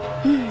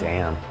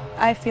 Damn.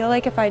 I feel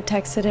like if I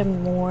texted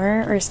him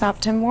more or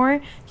snapped him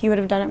more, he would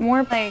have done it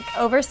more. Like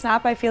over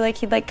Snap, I feel like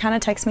he'd like kind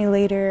of text me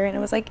later, and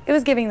it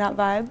was giving that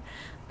vibe.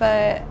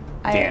 But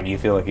Damn, you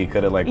feel like he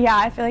could have like. yeah,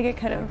 I feel like it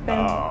could have been.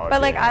 Oh,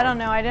 but like damn. I don't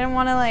know. I didn't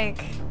want to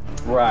like.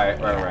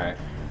 Right.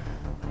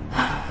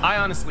 I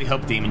honestly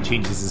hope Damon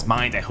changes his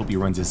mind. I hope he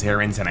runs his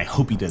errands, and I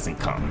hope he doesn't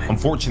come.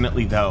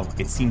 Unfortunately, though,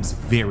 it seems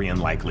very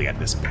unlikely at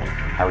this point.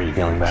 How are you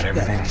feeling about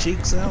everything?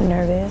 Cheeks out.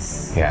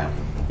 Nervous. Yeah.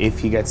 If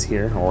he gets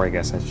here, or I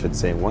guess I should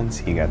say once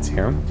he gets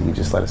here, you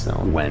just let us know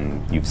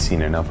when you've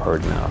seen enough,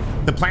 heard enough.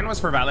 The plan was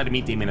for Violet to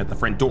meet Damon at the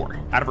front door,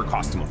 out of her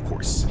costume, of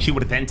course. She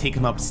would then take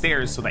him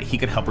upstairs so that he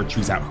could help her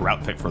choose out her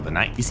outfit for the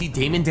night. You see,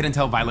 Damon didn't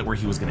tell Violet where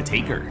he was going to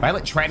take her.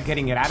 Violet tried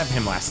getting it out of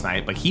him last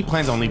night, but he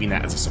plans on leaving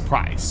that as a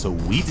surprise, so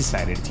we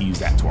decided to use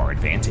that to our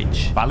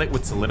advantage. Violet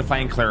would solidify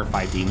and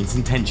clarify Damon's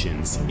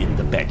intentions in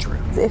the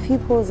bedroom. If he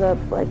pulls up,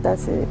 like,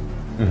 that's it.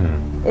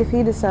 If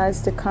he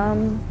decides to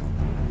come,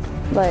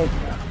 like,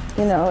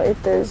 you know,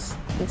 if there's,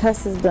 the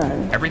test is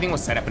done. Everything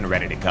was set up and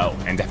ready to go,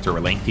 and after a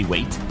lengthy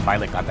wait,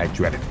 Violet got that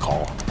dreaded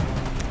call.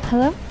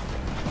 Hello?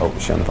 Oh,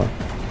 is she on the phone?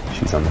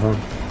 She's on the phone.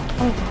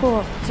 Oh,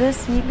 cool.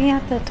 Just meet me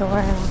at the door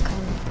and I'll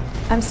come.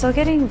 I'm still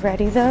getting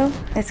ready though.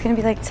 It's gonna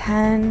be like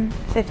 10,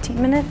 15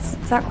 minutes.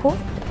 Is that cool?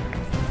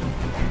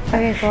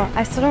 Okay, cool.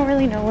 I still don't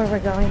really know where we're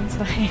going,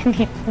 so I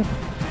need some.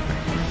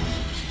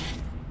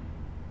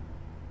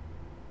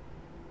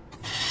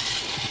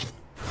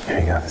 Here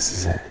you go, this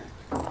is it.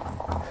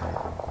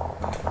 Oh,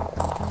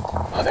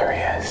 there he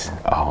is.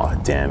 Oh,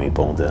 damn, he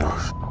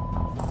bulldozed.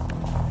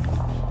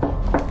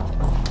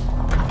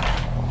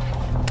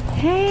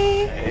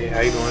 Hey. Hey,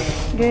 how you doing?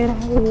 Good,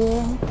 how are you?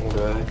 I'm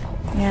good.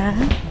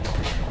 Yeah.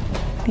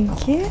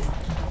 Thank you.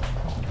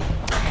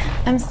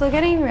 I'm still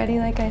getting ready,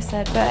 like I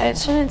said, but it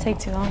shouldn't take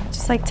too long.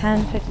 Just like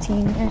 10,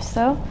 15 or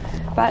so.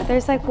 But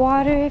there's like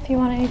water if you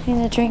want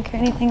anything to drink or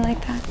anything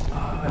like that. No,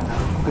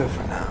 I'm good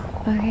for now.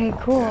 Okay,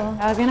 cool.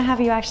 I was gonna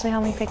have you actually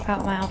help me pick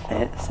out my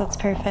outfit, so it's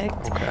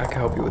perfect. Okay, I can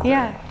help you with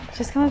Yeah,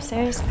 just come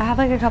upstairs. I have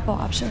like a couple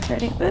options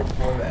ready, but that.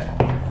 For that.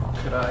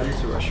 Could I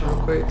use the restroom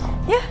real quick?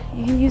 yeah,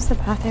 you can use the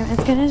bathroom.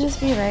 It's gonna just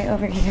be right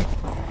over here.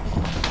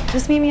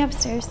 Just meet me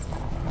upstairs.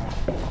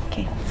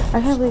 Okay. I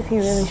can't believe he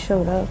really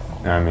showed up.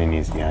 I mean,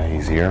 he's here.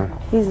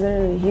 He's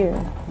literally here.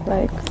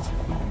 Like,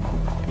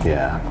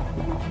 Yeah.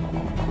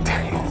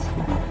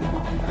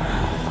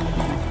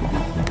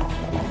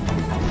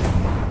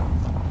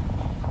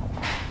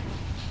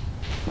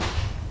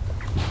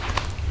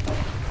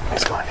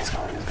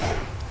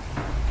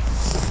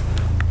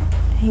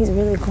 he's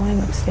really going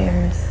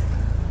upstairs.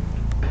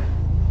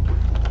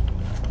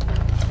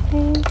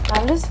 Hey,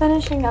 I'm just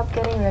finishing up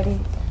getting ready. You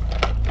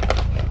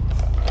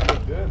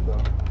look good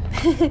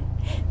though.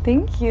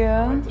 Thank you.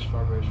 I like the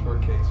strawberry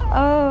shortcake.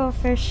 Oh,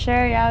 for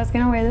sure. Yeah, I was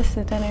gonna wear this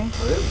to dinner.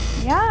 Really?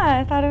 Yeah,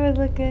 I thought it would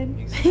look good.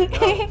 You stand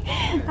out.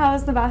 How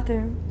was the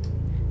bathroom?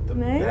 The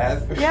Nice.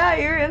 bathroom. Yeah,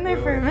 you were in there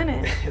for a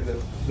minute.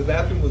 the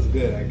bathroom was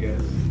good, I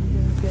guess.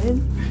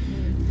 Good.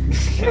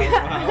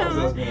 How else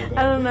was gonna go?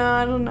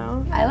 I don't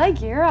know. I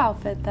like your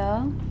outfit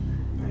though.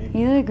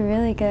 You look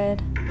really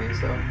good. Think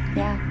so?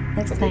 Yeah,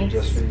 looks I did it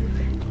just nice. for you.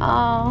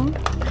 Oh,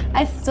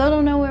 I still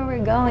don't know where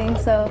we're going,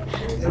 so.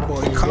 That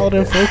boy called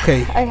in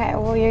 4K. Okay,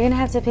 well you're gonna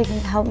have to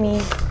help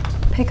me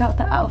pick out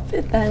the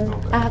outfit then.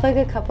 Okay. I have like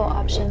a couple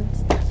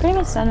options. Pretty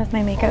much done with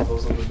my makeup.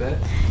 Those on the bed?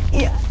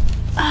 Yeah.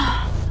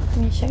 Let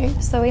me show you.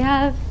 So we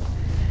have,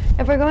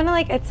 if we're going to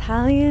like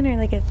Italian or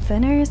like a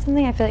dinner or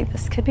something, I feel like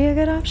this could be a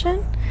good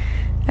option.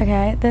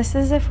 Okay, this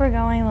is if we're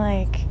going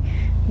like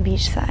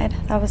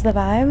beachside. That was the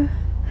vibe.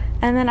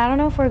 And then I don't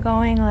know if we're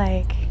going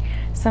like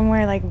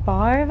somewhere like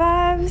bar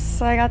vibes,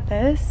 so I got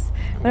this.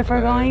 But if we're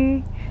Okay.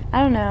 going, I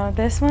don't know,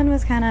 this one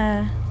was kind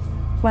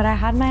of what I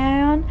had my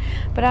eye on,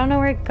 but I don't know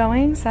where it's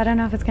going, so I don't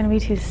know if it's gonna be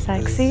too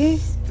sexy.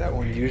 Is that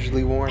one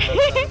usually worn outside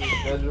of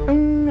the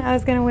bedroom? I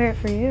was gonna wear it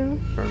for you.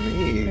 For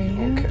me? For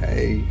you.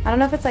 Okay. I don't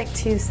know if it's like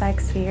too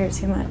sexy or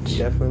too much.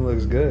 Definitely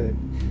looks good.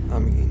 I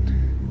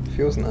mean,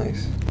 feels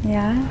nice.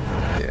 Yeah?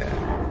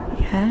 Yeah.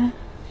 Yeah.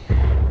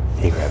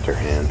 He grabbed her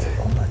hand.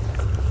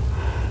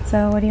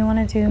 So what do you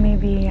want to do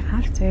maybe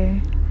after?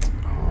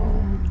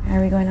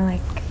 Are we going to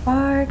like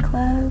bar,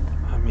 club?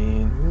 I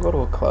mean, we can go to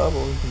a club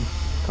or we can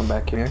come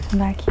back here.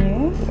 Back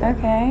here?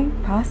 Okay,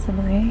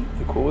 possibly.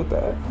 You cool with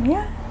that?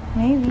 Yeah,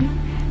 maybe.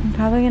 I'm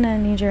probably gonna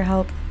need your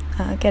help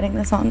getting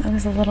this on. That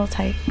was a little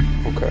tight.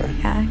 Okay.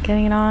 Yeah,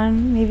 getting it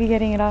on, maybe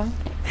getting it off.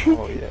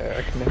 Oh yeah,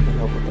 I can definitely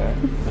help with that.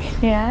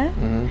 Yeah?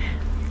 Mm-hmm.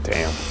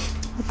 Damn.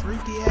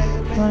 Freaky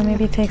ass. You want to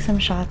maybe take some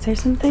shots or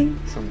something?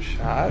 Some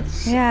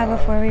shots? Yeah,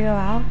 before we go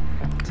out.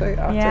 I'll take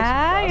some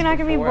Yeah, shots you're not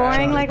gonna be before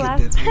boring I- like Get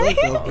last this time.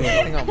 look up I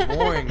there. think I'm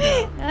boring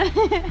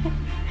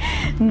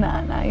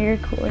now. Nah, you're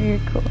cool, you're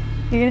cool.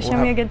 You gonna show We'll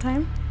me a have- good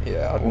time?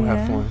 Yeah, we'll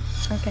have fun.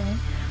 Okay.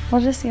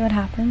 We'll just see what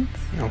happens.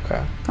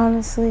 Okay.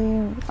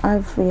 Honestly,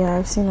 I've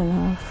seen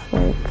enough.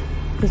 Like,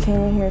 he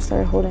came in here,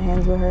 started holding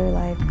hands with her,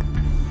 like.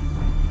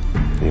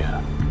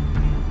 Yeah.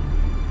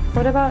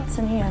 What about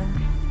Tania?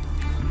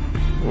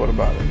 What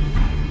about it?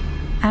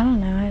 I don't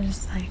know. I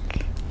just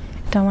like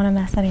don't want to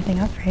mess anything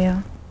up for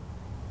you.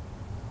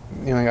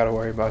 You ain't gotta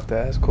worry about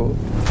that. It's cool.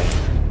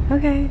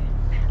 Okay.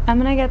 I'm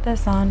gonna get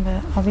this on,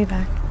 but I'll be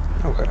back.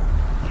 Okay.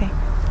 Okay.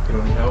 You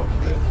want help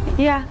with it?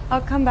 Yeah,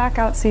 I'll come back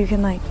out so you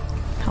can like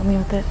help me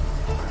with it.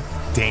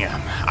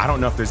 Damn, I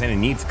don't know if there's any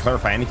need to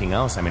clarify anything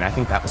else. I mean, I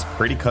think that was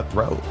pretty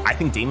cutthroat. I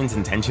think Damon's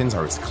intentions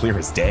are as clear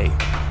as day.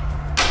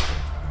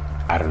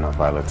 I don't know if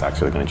Violet's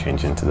actually going to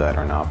change into that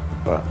or not,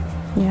 but...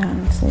 Yeah,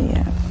 honestly,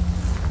 yeah.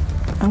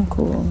 I'm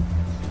cool.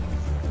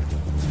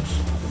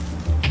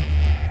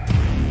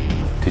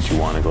 Did you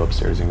want to go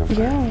upstairs and go?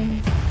 Yeah.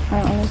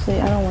 I don't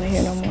want to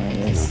hear no more of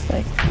this.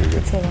 Like,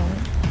 it's a lot.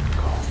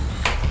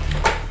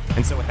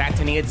 And so with that,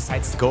 Tania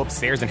decides to go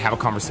upstairs and have a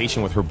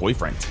conversation with her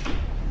boyfriend.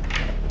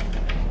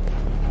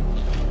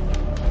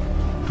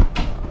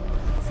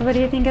 So what do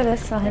you think of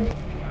this one?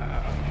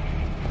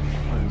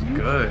 It's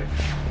good.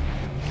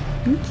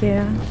 Thank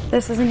you.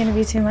 This isn't gonna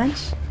be too much?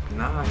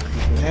 Nah.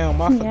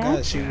 Damn, I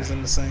forgot she was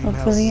in the same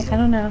Hopefully, house. I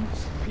don't know.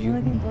 I'm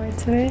looking forward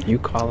to it. You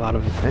call a lot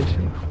of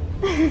attention.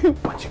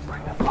 Once you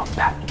bring them up,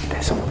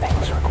 there's some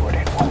things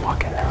recorded. We'll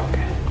walk in there,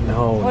 okay?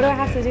 No. What do I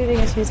have to do to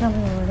get you to tell me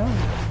where we're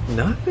going?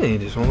 Nothing.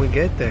 Just when we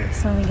get there.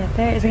 So when we get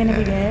there, is it gonna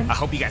be good? I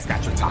hope you guys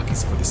got your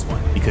talkies for this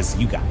one, because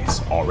you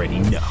guys already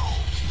know.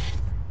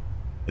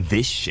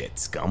 This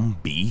shit's gonna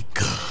be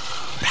good.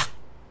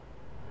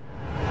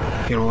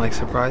 You don't like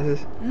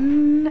surprises?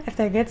 If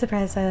they're good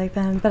surprises, I like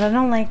them. But I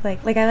don't like I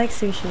like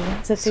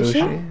sushi. Is it sushi?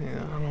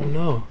 Yeah, I don't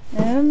know.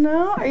 I don't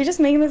know. Are you just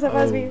making this up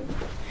as we?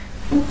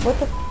 What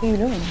the are you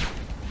doing?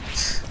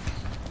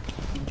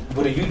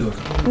 What are you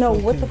doing? No,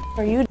 what the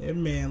are you That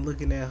man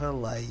looking at her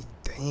like,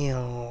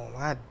 damn,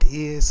 I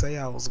did say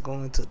I was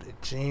going to the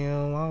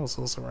gym. I was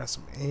supposed to run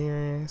some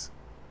errands.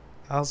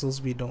 I was supposed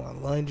to be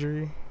doing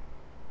laundry.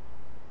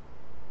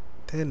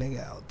 That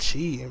nigga out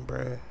cheating,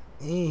 bruh.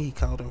 And he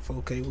called him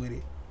 4K with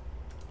it.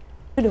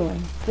 doing?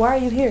 Why are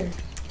you here?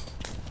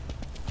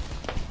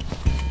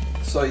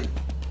 So,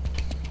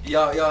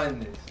 y'all in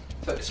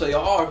this? So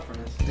y'all are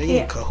friends? They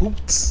Yeah. in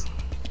cahoots.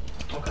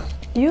 Okay.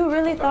 You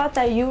really thought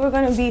that you were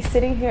gonna be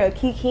sitting here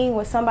kikiing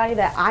with somebody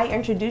that I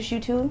introduced you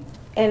to,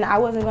 and I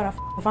wasn't gonna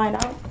find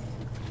out?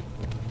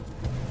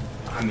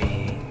 I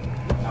mean,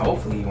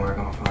 hopefully you weren't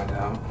gonna find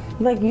out.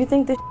 Like, you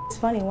think this is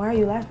funny? Why are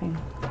you laughing?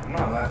 I'm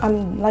not laughing.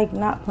 I'm like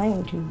not playing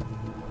with you.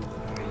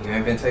 I mean, you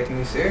ain't been taking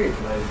me serious.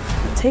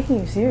 Like, Taking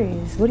you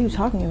serious? What are you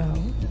talking about?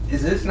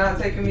 is this not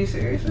taking me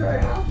serious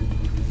right now?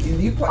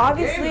 You play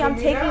Obviously, games I'm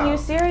with me taking now. you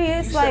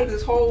serious. You Like, set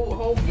this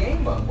whole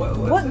game up. What's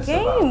what this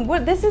game? about?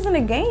 What? This isn't a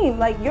game.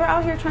 Like, you're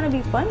out here trying to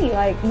be funny.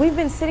 Like, we've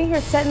been sitting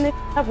here setting this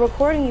up,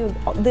 recording you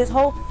this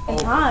whole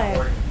time.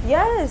 Recording.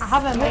 Yes. I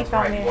have a mic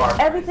on right, me. you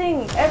are.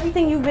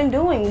 Everything you've been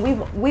doing,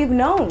 we've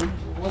known.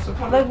 What's the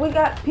point? Like, we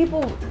got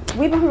people.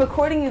 We've been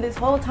recording you this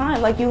whole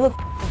time. Like, you look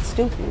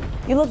stupid.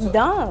 You look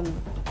dumb.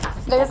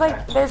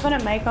 There's been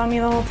a mic on me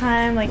the whole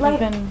time. Like you've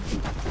been.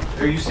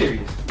 Are you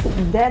serious?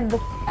 Dead the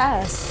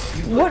ass.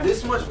 You put What?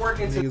 this much work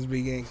into Niggas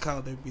be getting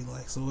caught. They be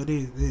like, so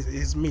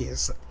it's me.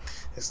 It's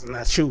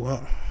not you,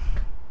 huh?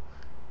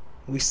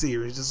 We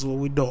serious. This is what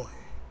we doing.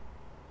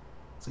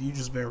 So you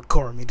just been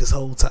recording me this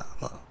whole time,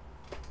 huh?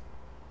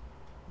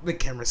 The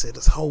camera said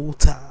this whole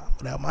time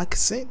without my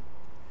consent.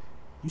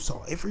 You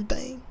saw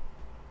everything.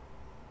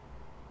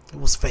 It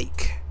was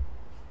fake.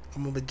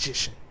 I'm a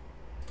magician.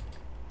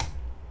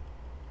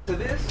 to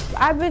this?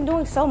 I've been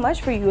doing so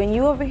much for you, and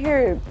you over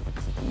here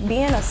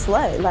being a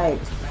slut. Like,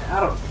 I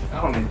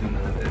don't need to do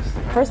none of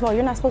this. first of all,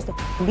 you're not supposed to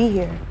be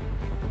here.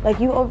 Like,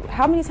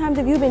 how many times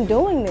have you been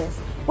doing this?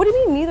 What do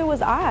you mean neither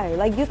was I?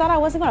 Like, you thought I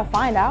wasn't gonna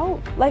find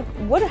out? Like,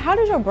 how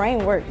does your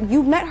brain work?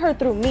 You met her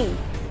through me.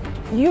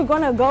 You're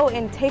gonna go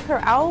and take her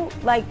out?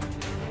 Like,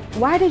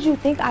 why did you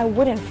think I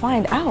wouldn't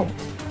find out?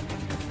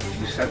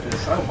 You set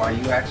this up. Why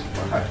you act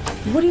surprised?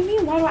 What do you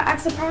mean, why do I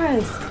act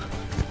surprised?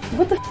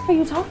 What the are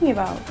you talking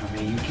about? I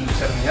mean, you keep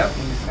setting me up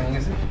and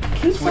these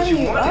things. Keep It's what setting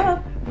you you wanted.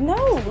 up? No,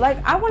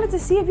 like, I wanted to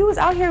see if you was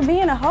out here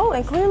being a hoe,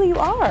 and clearly you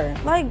are.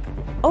 Like,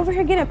 over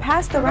here getting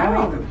passed I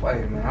around. need to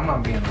play, man. I'm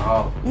not being a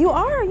hoe. You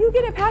are. You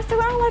getting passed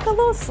around like a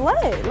little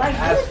slut. Like,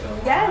 Passed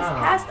yes, around.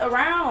 passed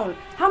around.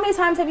 How many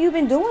times have you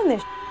been doing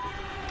this?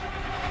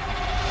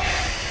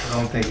 I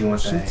don't think you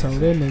want She that. told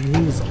that nigga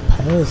he was a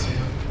person.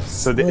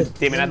 So,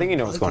 Damon, I think you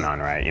know what's going on,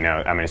 right? You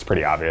know, I mean, it's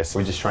pretty obvious.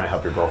 We're just trying to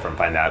help your girlfriend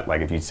find out,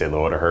 like, if you'd say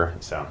hello to her.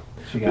 So,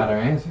 She got her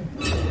answer.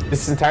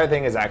 this entire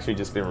thing has actually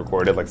just been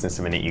recorded, like, since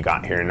the minute you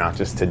got here, not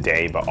just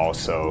today, but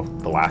also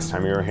the last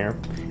time you were here.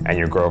 And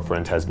your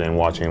girlfriend has been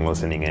watching and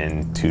listening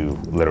in to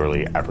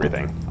literally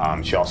everything.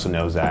 She also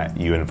knows that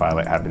you and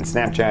Violet have been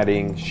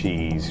Snapchatting.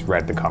 She's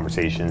read the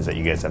conversations that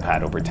you guys have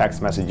had over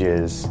text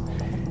messages.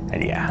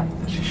 And yeah.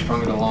 She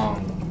strung it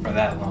along for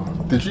that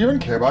long. Did you even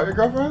care about your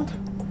girlfriend?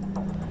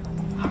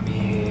 I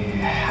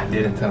mean, I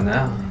did until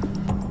now.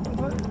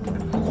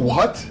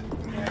 What?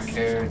 I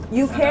cared.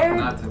 You enough cared?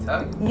 Not to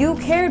tell you. You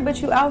cared,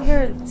 but you out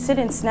here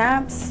sitting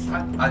snaps.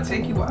 I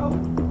take you out.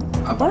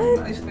 I buy What?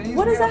 nice things,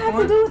 What does we that have to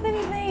fun. do with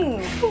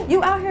anything?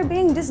 You out here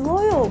being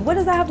disloyal. What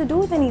does that have to do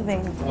with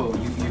anything? Oh,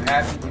 you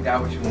happy? You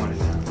got what you wanted.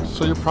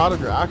 So you're proud of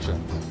your actions?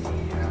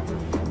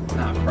 Yeah.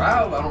 Not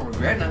proud. I don't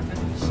regret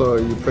nothing. So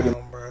you pretty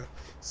Come on, bro.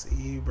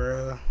 See,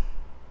 bro.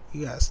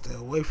 You gotta stay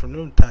away from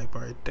them type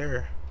right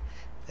there.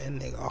 That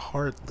nigga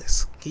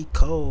heartless. He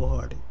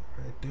cold-hearted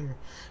right there.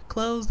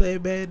 Close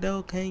that bed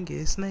door, can't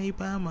get snaked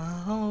by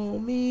my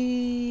homie.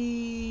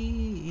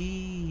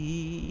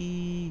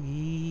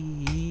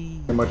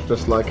 much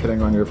just like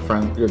hitting on your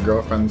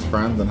girlfriend's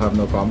friends and have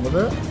no problem with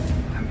it?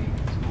 I mean,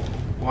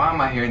 why am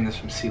I hearing this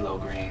from CeeLo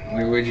Green?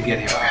 Where'd you get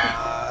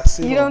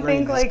here? You don't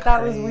think like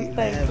that was weak?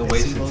 Like It's a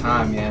waste of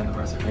time, yeah, the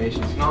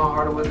reservations. You know how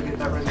hard it was to get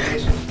that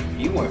reservation?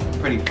 You went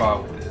pretty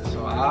far with this,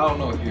 so I don't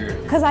know if you're...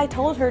 Because I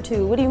told her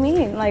to. What do you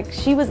mean? Like,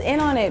 she was in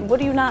on it. What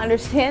are you not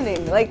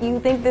understanding? Like, you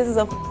think this is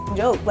a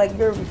joke. Like,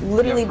 you're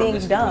literally being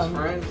dumb.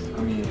 Friends?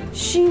 I mean...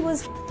 She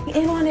was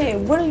in on it.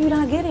 What are you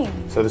not getting?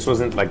 So this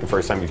wasn't like the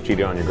first time you've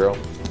cheated on your girl?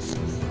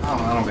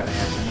 I don't got an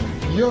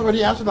answer. You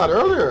already answered that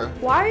earlier.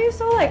 why are you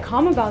so like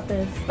calm about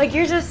this? Like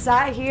you're just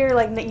sat here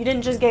like you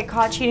didn't just get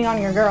caught cheating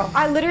on your girl.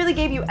 I literally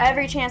gave you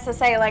every chance to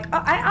say like,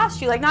 oh, I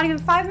asked you like not even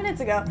 5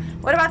 minutes ago.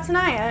 What about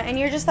Tanaya? And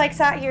you're just like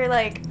sat here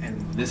like. And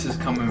this is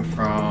coming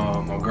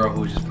from a girl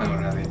who was just playing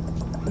with another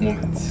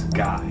woman's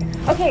guy.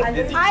 Okay,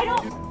 I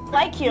don't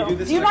like you.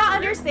 Do you not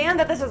understand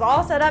that this is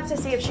all set up to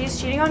see if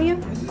she's cheating on you?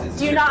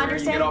 Do you not You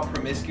understand? get all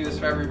promiscuous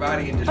for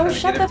everybody and just Oh, try to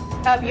shut get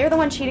the up. You're the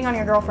one cheating on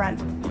your girlfriend.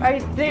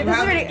 You're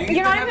not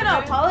even gonna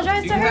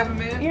apologize to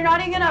her? You're not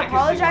even gonna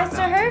apologize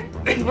to her?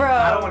 Bro.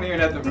 I don't want to hear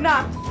nothing from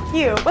Nah,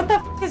 you. What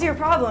the is your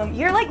problem?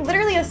 You're like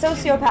literally a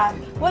sociopath.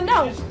 Well,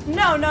 no.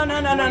 No.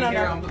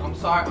 I'm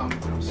sorry.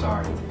 I'm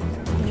sorry.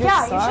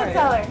 Yeah, you should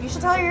tell her. You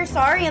should tell her you're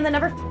sorry and then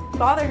never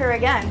bother her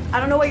again. I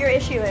don't know what your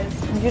issue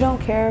is. You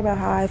don't care about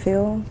how I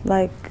feel?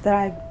 Like, that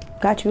I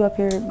got you up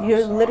here.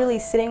 You're literally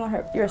sitting on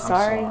her. You're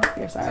sorry?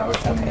 You're sorry.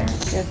 Is that what you mean?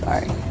 You're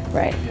sorry.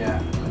 Right.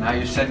 Yeah. Now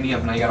you're setting me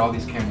up. Now you got all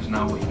these cameras.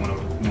 Now what? You want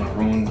to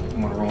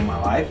ruin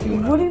my life?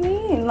 What do you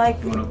mean?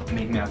 Like, You want to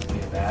make me out to be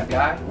a bad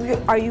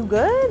guy? are you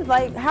good?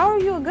 Like, how are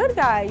you a good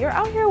guy? You're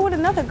out here with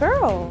another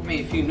girl. I mean,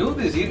 if you knew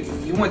this,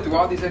 you went through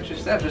all these extra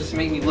steps just to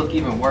make me look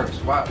even worse.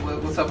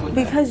 What's up with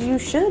that? Because you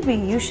should be.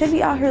 You should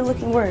be out here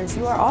looking worse.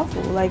 You are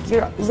awful. Like,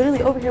 you're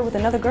literally over here with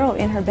another girl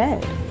in her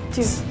bed.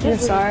 You're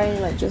sorry.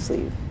 Like, just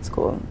leave. It's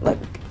cool. Like,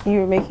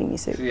 you're making me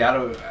sick. See, I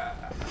don't...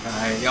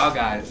 y'all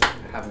guys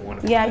have a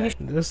wonderful day.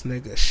 This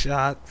nigga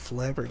shocked,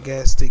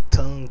 flabbergasted,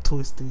 tongue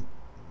twisted,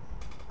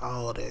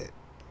 all that.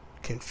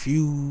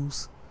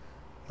 Confused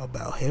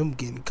about him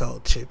getting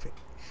caught chipping.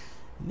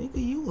 Nigga,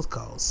 you was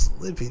caught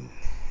slipping.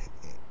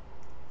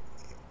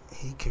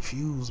 He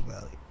confused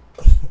about it.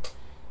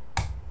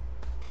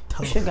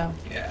 You should go.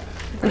 Yeah.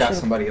 I got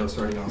somebody else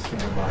already on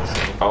standby,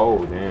 so Oh,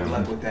 good damn.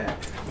 luck with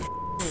that.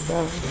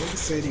 Nigga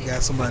said he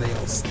got somebody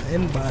else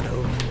standby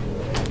though.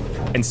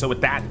 And so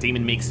with that,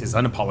 Damon makes his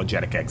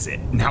unapologetic exit.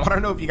 Now, I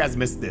don't know if you guys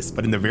missed this,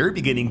 but in the very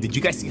beginning, did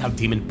you guys see how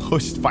Damon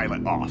pushed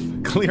Violet off?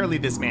 Clearly,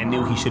 this man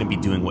knew he shouldn't be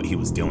doing what he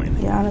was doing.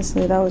 Yeah,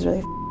 honestly, that was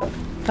really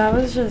That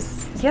was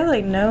just, yeah,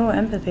 like no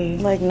empathy.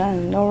 like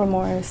none. No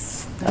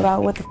remorse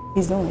about what the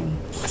he's doing.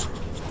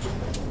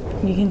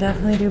 You can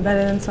definitely do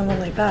better than someone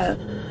like that.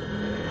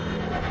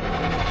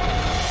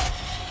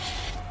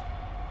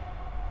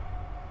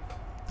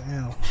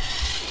 Damn.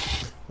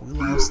 We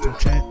lost him,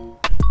 chat.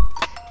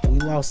 We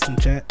lost him,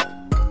 chat.